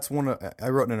 That's I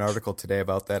wrote in an article today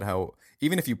about that, how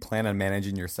even if you plan on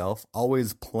managing yourself,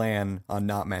 always plan on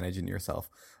not managing yourself.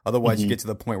 Otherwise, you get to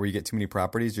the point where you get too many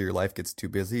properties, or your life gets too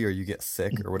busy, or you get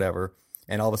sick or whatever.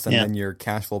 And all of a sudden, then your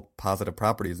cash flow positive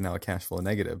property is now a cash flow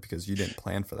negative because you didn't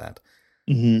plan for that.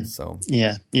 Mm-hmm. So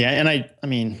yeah. And I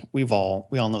mean, we all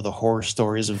know the horror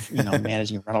stories of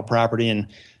managing a rental property, and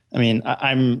I mean,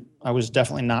 I was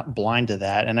definitely not blind to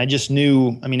that, and I just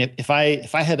knew. I mean, if I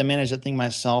had to manage that thing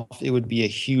myself, it would be a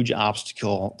huge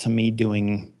obstacle to me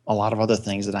doing a lot of other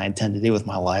things that I intend to do with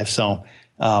my life. So,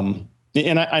 and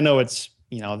I know it's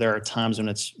there are times when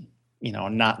it's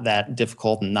not that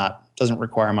difficult and doesn't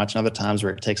require much, and other times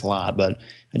where it takes a lot. But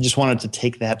I just wanted to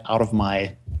take that out of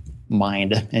my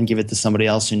mind and give it to somebody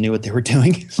else who knew what they were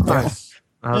doing. So, nice.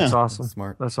 That's awesome.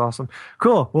 Smart. That's awesome.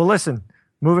 Cool. Well, listen,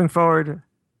 moving forward,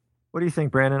 what do you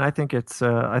think, Brandon? I think it's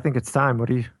time. What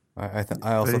do you? I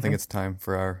also think it's time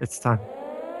for our. It's time.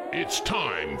 It's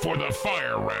time for the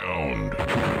fire round.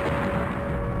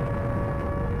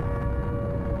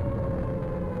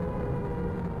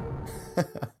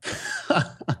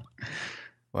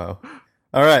 Wow.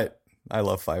 All right. I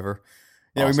love Fiverr.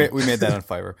 Yeah, awesome. we made that on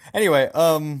Fiverr. Anyway,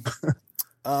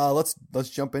 let's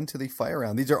jump into the fire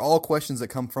round. These are all questions that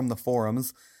come from the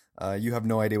forums. You have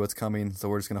no idea what's coming, so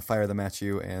we're just going to fire them at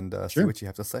you and see what you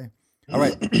have to say. All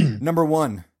right. Number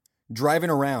 1, driving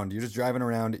around. You're just driving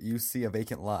around. You see a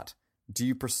vacant lot. Do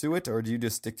you pursue it, or do you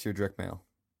just stick to your direct mail?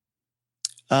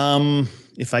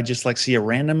 If I just see a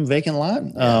random vacant lot,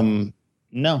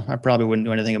 no, I probably wouldn't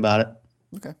do anything about it.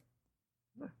 Okay.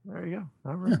 There you go.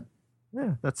 All right.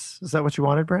 Yeah, is that what you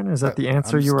wanted, Brandon? Is that the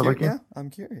answer you were looking? Yeah,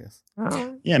 I'm curious.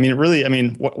 Yeah,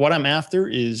 what I'm after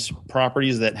is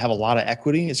properties that have a lot of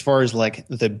equity as far as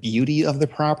the beauty of the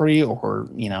property, or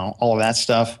all of that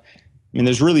stuff. I mean,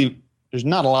 there's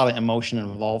not a lot of emotion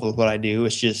involved with what I do.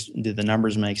 It's just, do the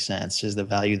numbers make sense? Is the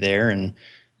value there? And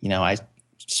I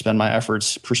spend my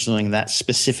efforts pursuing that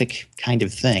specific kind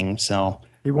of thing. So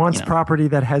he wants property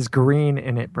that has green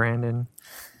in it, Brandon.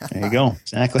 There you go.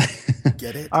 Exactly.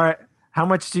 Get it? All right. How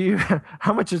much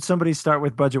did somebody start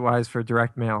with budget-wise for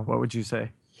direct mail? What would you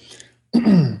say?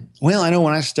 Well, I know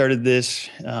when I started this,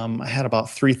 I had about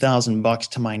 $3,000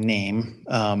 to my name.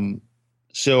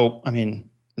 So, I mean,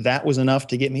 that was enough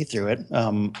to get me through it.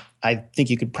 I think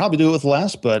you could probably do it with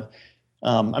less, but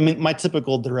my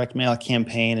typical direct mail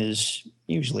campaign is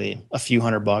usually a few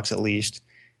 $100 at least.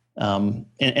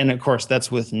 And of course,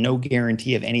 that's with no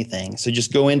guarantee of anything. So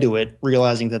just go into it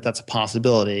realizing that that's a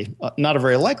possibility, not a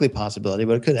very likely possibility,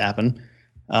 but it could happen.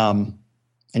 And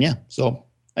yeah, so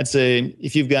I'd say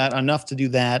if you've got enough to do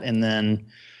that, and then,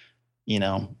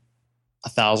 $1,000,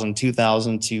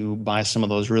 $2,000 to buy some of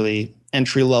those really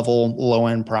entry level, low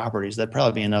end properties, that'd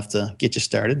probably be enough to get you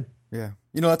started. Yeah.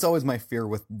 That's always my fear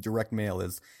with direct mail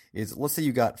is let's say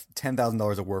you got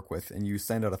 $10,000 to work with and you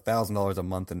send out $1,000 a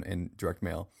month in direct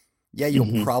mail. Yeah,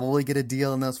 you'll probably get a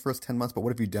deal in those first 10 months, but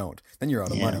what if you don't? Then you're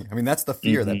out of money. I mean, that's the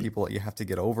fear that you have to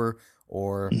get over,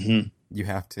 or you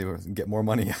have to get more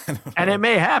money. And it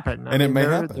may happen. It may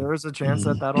happen. There is a chance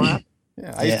that'll happen.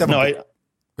 Yeah.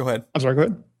 Go ahead. I'm sorry, go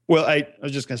ahead. Well, I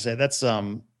was just going to say that's,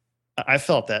 I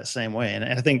felt that same way. And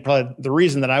I think probably the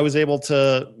reason that I was able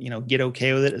to, get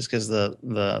okay with it is because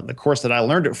the course that I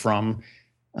learned it from,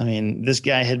 I mean, this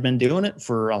guy had been doing it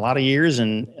for a lot of years.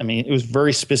 And I mean, it was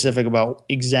very specific about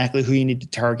exactly who you need to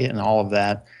target and all of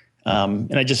that. And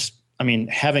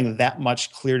having that much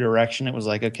clear direction, it was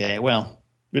like, okay, well,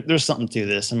 there's something to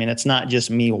this. I mean, it's not just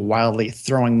me wildly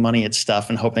throwing money at stuff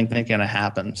and hoping it's going to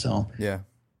happen. So, yeah.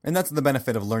 And that's the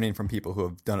benefit of learning from people who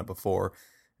have done it before,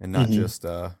 and not just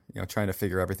trying to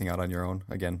figure everything out on your own.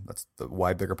 Again, that's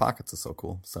why Bigger Pockets is so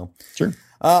cool. So sure.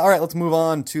 All right, let's move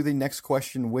on to the next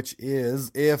question, which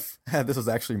is if this was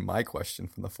actually my question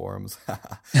from the forums.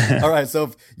 All right, so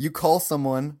if you call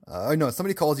someone,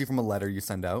 somebody calls you from a letter you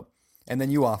send out, and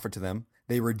then you offer to them,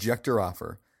 they reject your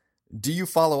offer. Do you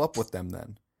follow up with them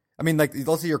then? I mean, like,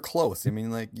 let's say you're close. I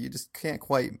mean, like, you just can't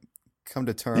quite come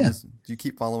to terms. Do you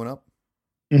keep following up?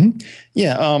 Mm-hmm.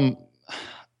 Yeah.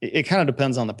 It kind of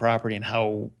depends on the property and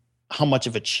how much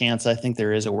of a chance I think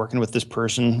there is of working with this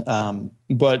person.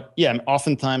 But yeah,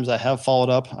 oftentimes I have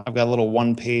followed up. I've got a little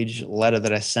 1-page letter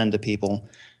that I send to people,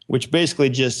 which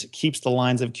basically just keeps the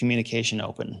lines of communication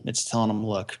open. It's telling them,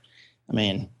 look, I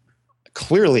mean,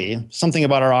 clearly something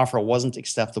about our offer wasn't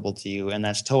acceptable to you, and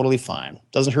that's totally fine.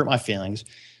 Doesn't hurt my feelings,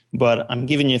 but I'm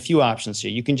giving you a few options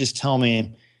here. You can just tell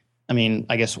me, I mean,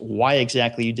 I guess why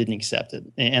exactly you didn't accept it.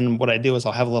 And what I do is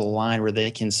I'll have a little line where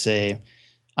they can say,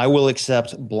 I will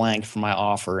accept blank for my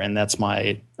offer, and that's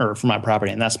for my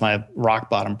property, and that's my rock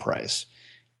bottom price.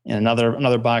 And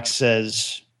another box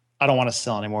says, I don't want to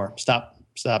sell anymore. Stop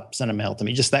sending mail to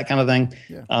me. Just that kind of thing.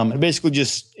 Yeah. And basically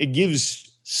it gives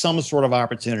some sort of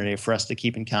opportunity for us to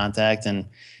keep in contact. And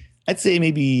I'd say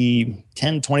maybe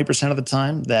 10, 20% of the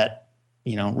time that,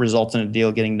 result in a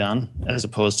deal getting done as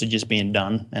opposed to just being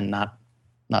done and not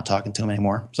talking to them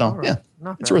anymore. So right.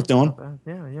 Yeah, it's worth doing.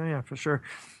 Yeah, for sure.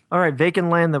 All right.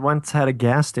 Vacant land that once had a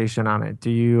gas station on it.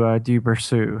 Do you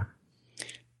pursue?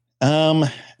 Well,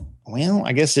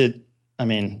 I guess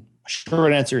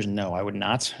short answer is no, I would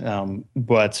not.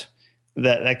 But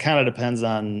that kind of depends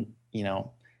on,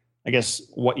 I guess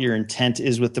what your intent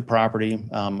is with the property.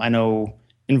 I know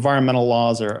environmental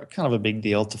laws are kind of a big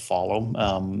deal to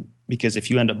follow. Because if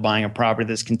you end up buying a property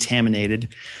that's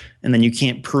contaminated and then you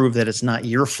can't prove that it's not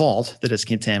your fault that it's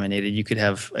contaminated, you could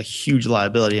have a huge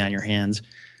liability on your hands.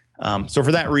 So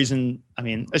for that reason, I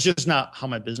mean, it's just not how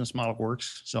my business model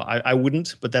works. So I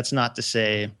wouldn't, but that's not to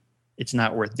say it's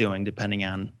not worth doing depending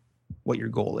on what your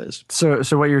goal is. So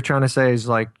what you're trying to say is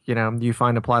like, you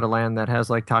find a plot of land that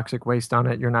has like toxic waste on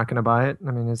it, you're not going to buy it?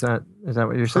 I mean, is that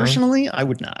what you're saying? Personally, I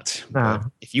would not. No.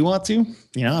 If you want to,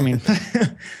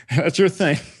 that's your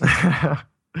thing.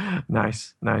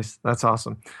 Nice. That's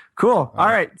awesome. Cool. All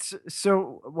right.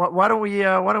 So why don't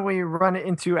we run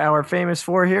into our famous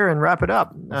four here and wrap it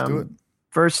up? Let's do it.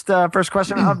 First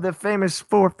question of the famous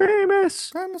four.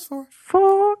 Famous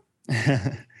four.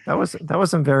 That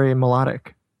wasn't very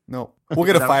melodic. No, we'll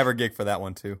get a $5 gig for that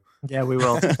one too. Yeah, we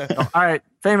will. All right,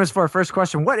 famous for first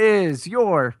question. What is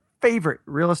your favorite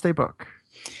real estate book?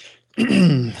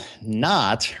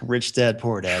 Not Rich Dad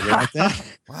Poor Dad. You like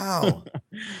that? Wow,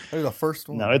 that was the first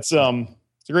one. No, it's a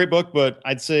great book, but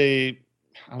I'd say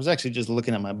I was actually just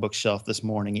looking at my bookshelf this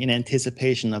morning in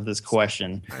anticipation of this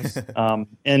question. Nice.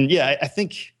 And yeah, I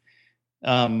think.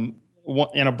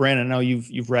 Brandon, I know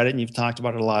you've read it and you've talked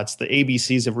about it a lot. It's The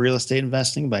ABCs of Real Estate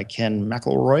Investing by Ken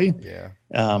McElroy. Yeah.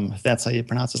 If that's how you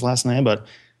pronounce his last name. But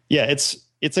yeah,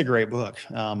 it's a great book.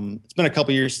 It's been a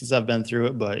couple years since I've been through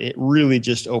it, but it really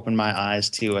just opened my eyes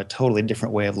to a totally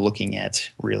different way of looking at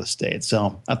real estate.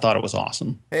 So I thought it was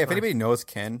awesome. Hey, if anybody knows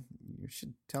Ken, you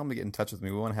should tell him to get in touch with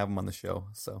me. We want to have him on the show.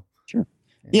 So sure.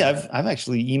 Yeah, I've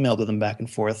actually emailed with him back and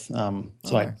forth.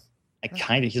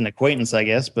 He's an acquaintance, I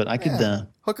guess, but I could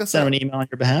hook us send up. him an email on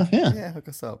your behalf. Yeah, hook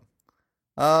us up.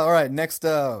 All right, next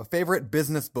favorite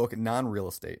business book, non-real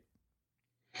estate.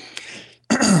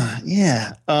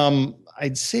 Yeah,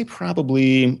 I'd say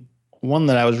probably one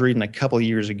that I was reading a couple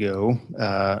years ago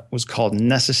was called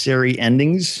Necessary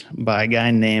Endings by a guy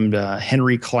named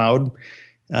Henry Cloud.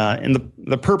 And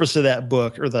the purpose of that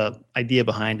book, or the idea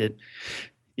behind it,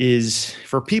 is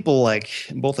for people like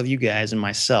both of you guys and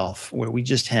myself, where we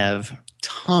just have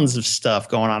tons of stuff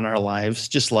going on in our lives,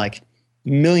 just like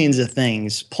millions of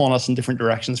things pulling us in different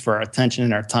directions for our attention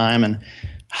and our time. And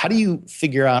how do you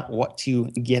figure out what to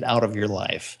get out of your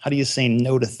life? How do you say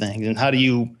no to things? And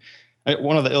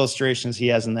one of the illustrations he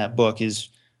has in that book is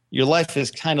your life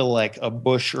is kind of like a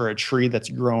bush or a tree that's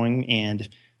growing. And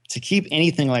to keep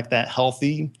anything like that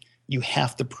healthy, you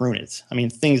have to prune it. I mean,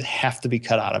 things have to be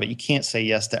cut out of it. You can't say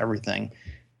yes to everything.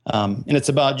 And it's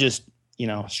about just,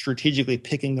 strategically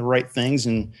picking the right things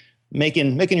and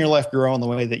making your life grow in the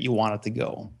way that you want it to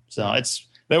go. So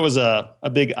that was a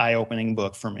big eye-opening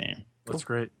book for me. That's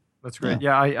great.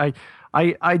 Yeah,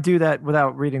 I do that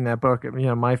without reading that book.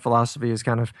 My philosophy is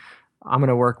kind of, I'm going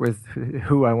to work with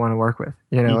who I want to work with.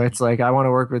 It's like, I want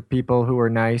to work with people who are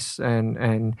nice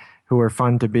and who are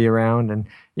fun to be around. And,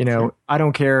 sure. I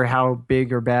don't care how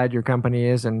big or bad your company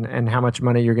is and how much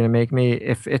money you're going to make me.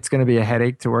 If it's going to be a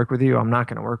headache to work with you, I'm not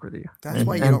going to work with you. That's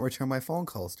why you don't return my phone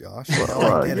calls, Josh.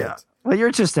 I get it. Well,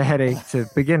 you're just a headache to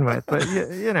begin with, but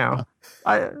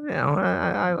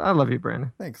I love you,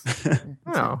 Brandon. Thanks.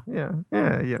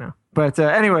 Yeah. But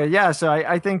anyway, yeah. So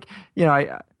I think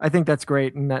I think that's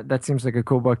great, and that seems like a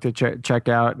cool book to check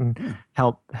out and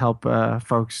help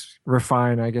folks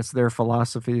refine, I guess, their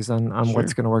philosophies on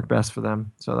what's going to work best for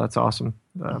them. So that's awesome.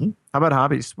 How about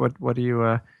hobbies? What do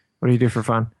you do for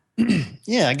fun?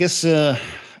 Yeah, I guess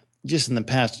just in the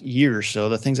past year or so,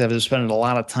 the things I've been spending a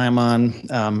lot of time on.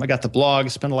 I got the blog,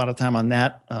 spent a lot of time on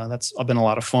that. That's been a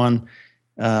lot of fun.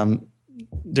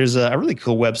 There's a really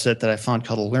cool website that I found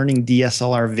called Learning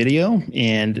DSLR Video,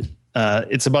 and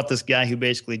it's about this guy who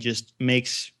basically just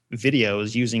makes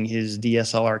videos using his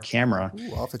DSLR camera.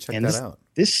 Ooh, I'll have to check that out.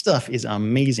 This stuff is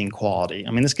amazing quality.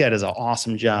 I mean, this guy does an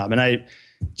awesome job, and I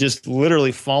just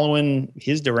literally following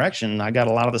his direction, I got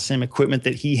a lot of the same equipment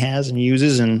that he has and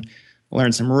uses, and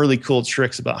learned some really cool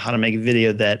tricks about how to make a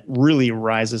video that really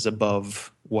rises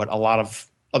above what a lot of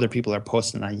other people are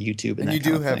posting on YouTube. And you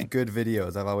do have good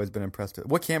videos. I've always been impressed with.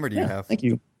 What camera do you have? Thank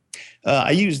you.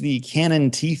 I use the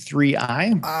Canon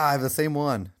T3i. I have the same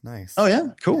one. Nice. Oh yeah,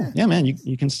 cool. Yeah, man,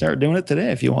 you can start doing it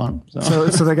today if you want. So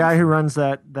the guy who runs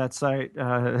that site,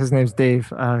 his name's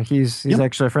Dave. He's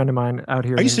actually a friend of mine out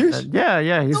here. Are you serious?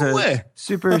 Yeah. He's No way.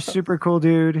 super cool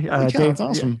dude. Dave, that's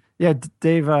awesome. Yeah,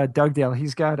 Dave Dugdale.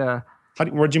 He's got a.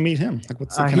 Where'd you meet him? Like,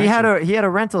 what's the he had a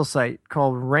rental site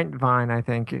called Rentvine, I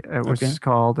think it was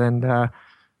called, and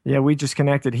we just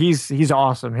connected. He's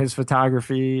awesome. His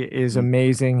photography is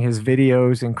amazing. His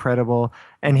videos incredible,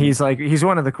 and he's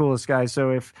one of the coolest guys. So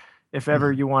if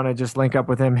ever you want to just link up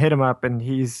with him, hit him up, and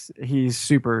he's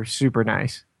super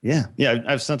nice. Yeah.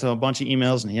 I've sent him a bunch of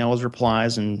emails, and he always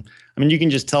replies. And I mean, you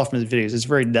can just tell from his videos, it's a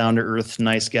very down to earth,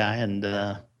 nice guy, and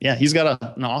he's got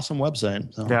an awesome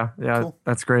website. So. Yeah, cool.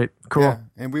 That's great. Cool. Yeah,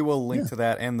 and we will link to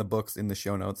that and the books in the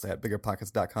show notes at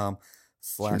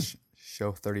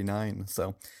biggerpockets.com/show39.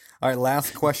 So, all right,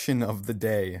 last question of the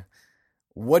day.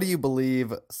 What do you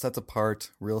believe sets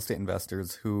apart real estate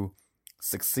investors who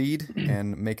succeed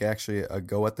and make actually a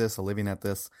go at this, a living at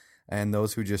this, and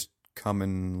those who just come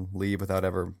and leave without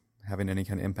ever having any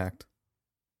kind of impact?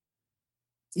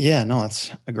 Yeah, no,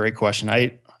 that's a great question.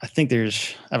 I think I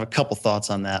have a couple thoughts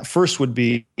on that. First would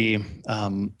be the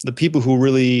people who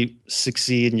really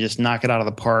succeed and just knock it out of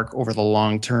the park over the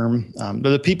long term.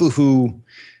 They're the people who,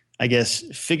 I guess,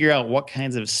 figure out what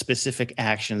kinds of specific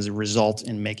actions result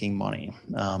in making money.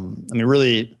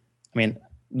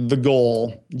 The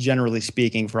goal, generally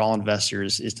speaking, for all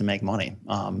investors is to make money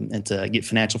and to get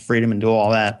financial freedom and do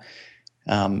all that.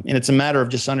 And it's a matter of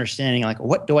just understanding, like,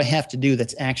 what do I have to do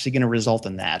that's actually going to result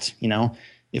in that? You know,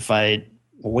 if I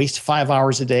waste 5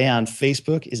 hours a day on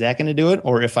Facebook, is that going to do it?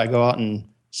 Or if I go out and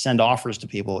send offers to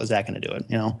people, is that going to do it?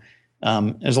 You know,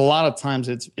 there's a lot of times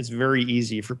it's very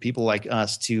easy for people like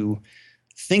us to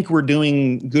think we're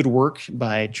doing good work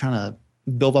by trying to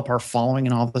build up our following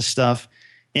and all this stuff.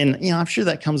 And, you know, I'm sure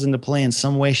that comes into play in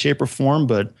some way, shape, or form,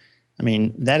 but I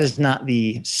mean, that is not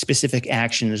the specific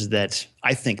actions that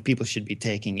I think people should be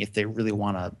taking if they really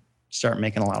want to start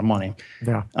making a lot of money.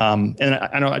 Yeah. And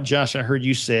I know, Josh, I heard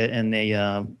you say it in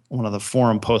one of the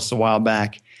forum posts a while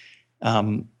back.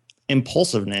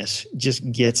 Impulsiveness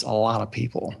just gets a lot of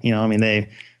people. You know, I mean, they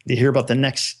hear about the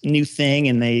next new thing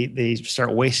and they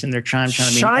start wasting their time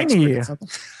trying to be an expert at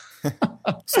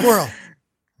something. Squirrel.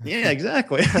 Yeah,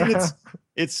 exactly.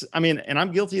 And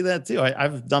I'm guilty of that too.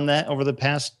 I've done that over the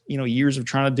past, years of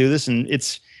trying to do this. And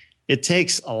it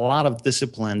takes a lot of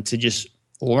discipline to just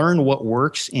learn what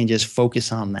works and just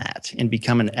focus on that and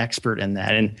become an expert in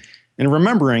that. And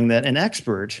remembering that an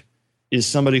expert is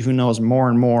somebody who knows more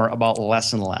and more about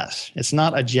less and less. It's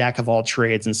not a jack of all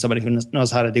trades and somebody who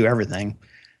knows how to do everything.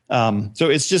 So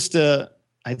it's just,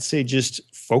 I'd say just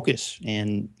focus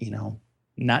and,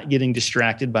 not getting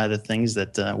distracted by the things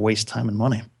that waste time and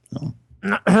money. So.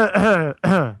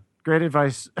 Great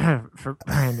advice for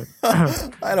Brandon.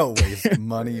 I don't waste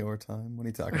money or time. What are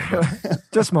you talking about?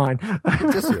 Just mine.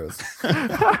 Just yours.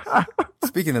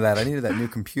 Speaking of that, I needed that new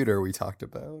computer we talked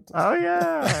about. Oh,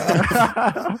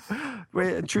 yeah.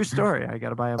 Wait, true story. I got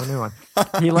to buy him a new one.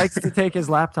 He likes to take his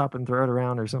laptop and throw it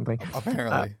around or something.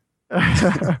 Apparently.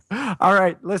 All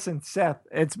right. Listen, Seth,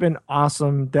 it's been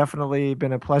awesome. Definitely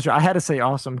been a pleasure. I had to say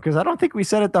awesome because I don't think we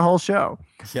said it the whole show.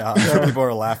 Yeah, I'm sure people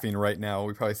are laughing right now.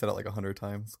 We probably said it like 100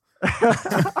 times.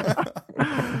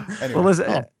 Anyway. Well,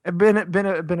 listen, it's been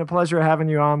a pleasure having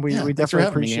you on. We definitely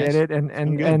appreciate it.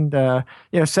 And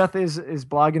Seth is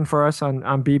blogging for us on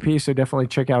BP, so definitely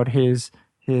check out his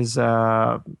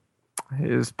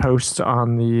posts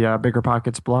on the Bigger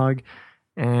Pockets blog.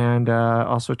 And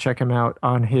also check him out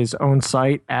on his own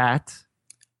site at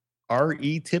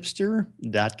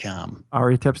retipster.com.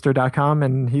 retipster.com,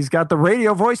 and he's got the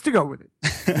radio voice to go with it.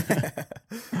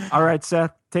 All right,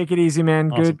 Seth, take it easy,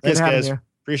 man. Awesome. Good having guys. you.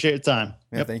 Appreciate your time.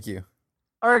 Yeah, thank you.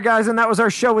 All right, guys, and that was our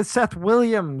show with Seth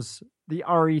Williams, the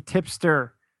RE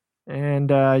tipster. And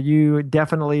you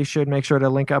definitely should make sure to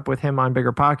link up with him on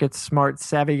Bigger Pockets. Smart,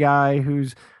 savvy guy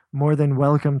who's more than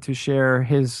welcome to share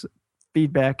his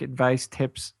feedback, advice,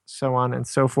 tips, so on and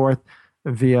so forth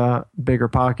via Bigger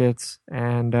Pockets.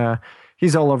 And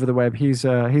he's all over the web. He's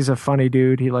a funny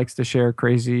dude. He likes to share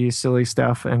crazy, silly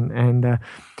stuff, and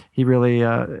he really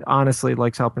honestly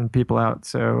likes helping people out.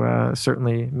 So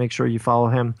certainly make sure you follow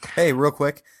him. Hey, real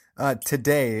quick.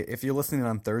 Today, if you're listening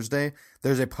on Thursday,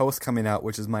 there's a post coming out,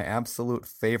 which is my absolute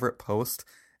favorite post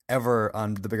ever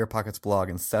on the Bigger Pockets blog,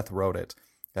 and Seth wrote it.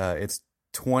 It's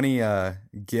 20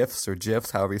 GIFs or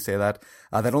GIFs, however you say that,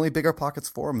 that only Bigger Pockets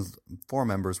forum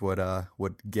members would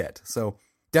get. So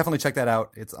definitely check that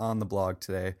out. It's on the blog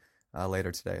today,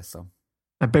 later today. So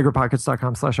at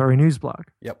biggerpockets.com/RE News blog.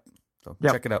 Yep. So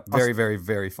check it out. Very, very,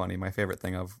 very funny. My favorite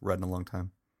thing I've read in a long time.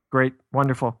 Great.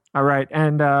 Wonderful. All right.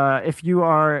 And if you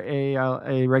are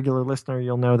a regular listener,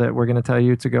 you'll know that we're going to tell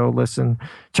you to go listen.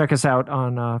 Check us out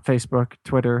on Facebook,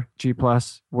 Twitter, G+.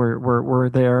 We're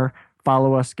there.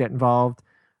 Follow us, get involved,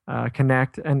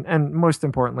 connect. And most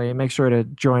importantly, make sure to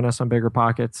join us on Bigger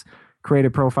Pockets. Create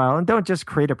a profile. And don't just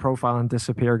create a profile and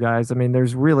disappear, guys. I mean,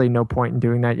 there's really no point in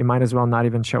doing that. You might as well not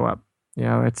even show up. You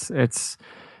know, it's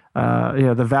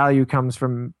the value comes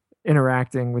from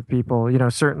interacting with people. You know,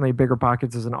 certainly Bigger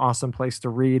Pockets is an awesome place to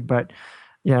read, but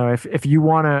you know, if you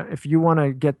want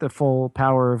to get the full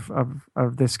power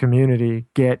of this community,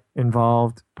 get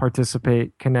involved,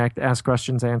 participate, connect, ask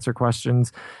questions, answer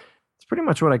questions. It's pretty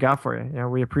much what I got for you. You know,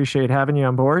 we appreciate having you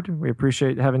on board. We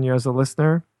appreciate having you as a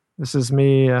listener. This is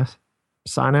me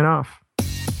signing off.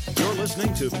 You're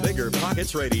listening to Bigger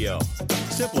Pockets Radio,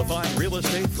 simplifying real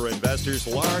estate for investors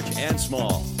large and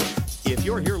small. If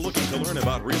you're here looking to learn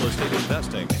about real estate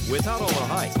investing without all the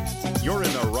hype, you're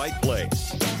in the right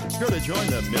place. You're to join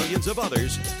the millions of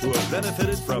others who have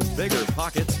benefited from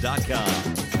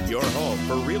BiggerPockets.com, your home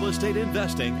for real estate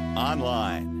investing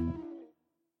online.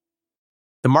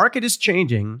 The market is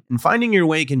changing, and finding your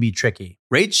way can be tricky.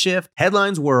 Rates shift,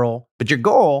 headlines whirl, but your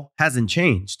goal hasn't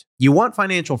changed. You want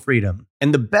financial freedom,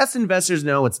 and the best investors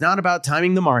know it's not about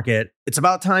timing the market, it's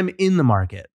about time in the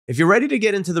market. If you're ready to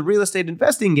get into the real estate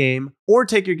investing game or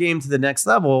take your game to the next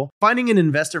level, finding an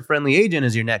investor-friendly agent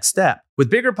is your next step. With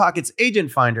Bigger Pockets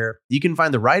Agent Finder, you can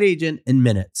find the right agent in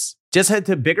minutes. Just head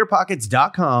to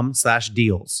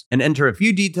biggerpockets.com/deals and enter a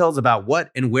few details about what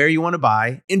and where you want to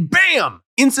buy, and bam!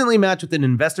 Instantly match with an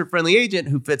investor-friendly agent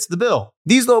who fits the bill.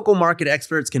 These local market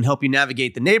experts can help you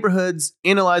navigate the neighborhoods,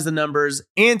 analyze the numbers,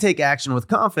 and take action with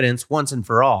confidence once and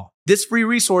for all. This free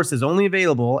resource is only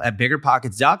available at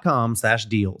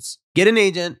biggerpockets.com/deals. Get an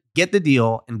agent, get the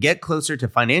deal, and get closer to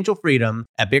financial freedom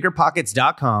at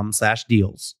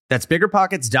biggerpockets.com/deals. That's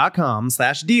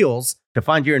biggerpockets.com/deals to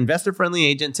find your investor-friendly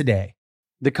agent today.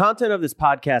 The content of this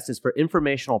podcast is for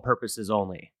informational purposes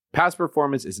only. Past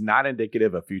performance is not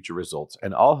indicative of future results,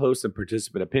 and all host and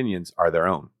participant opinions are their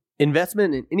own.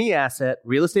 Investment in any asset,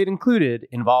 real estate included,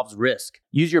 involves risk.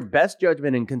 Use your best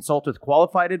judgment and consult with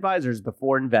qualified advisors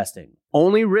before investing.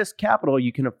 Only risk capital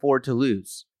you can afford to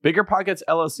lose. Bigger Pockets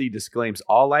LLC disclaims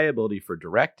all liability for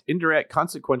direct, indirect,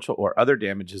 consequential, or other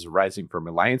damages arising from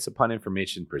reliance upon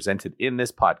information presented in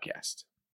this podcast.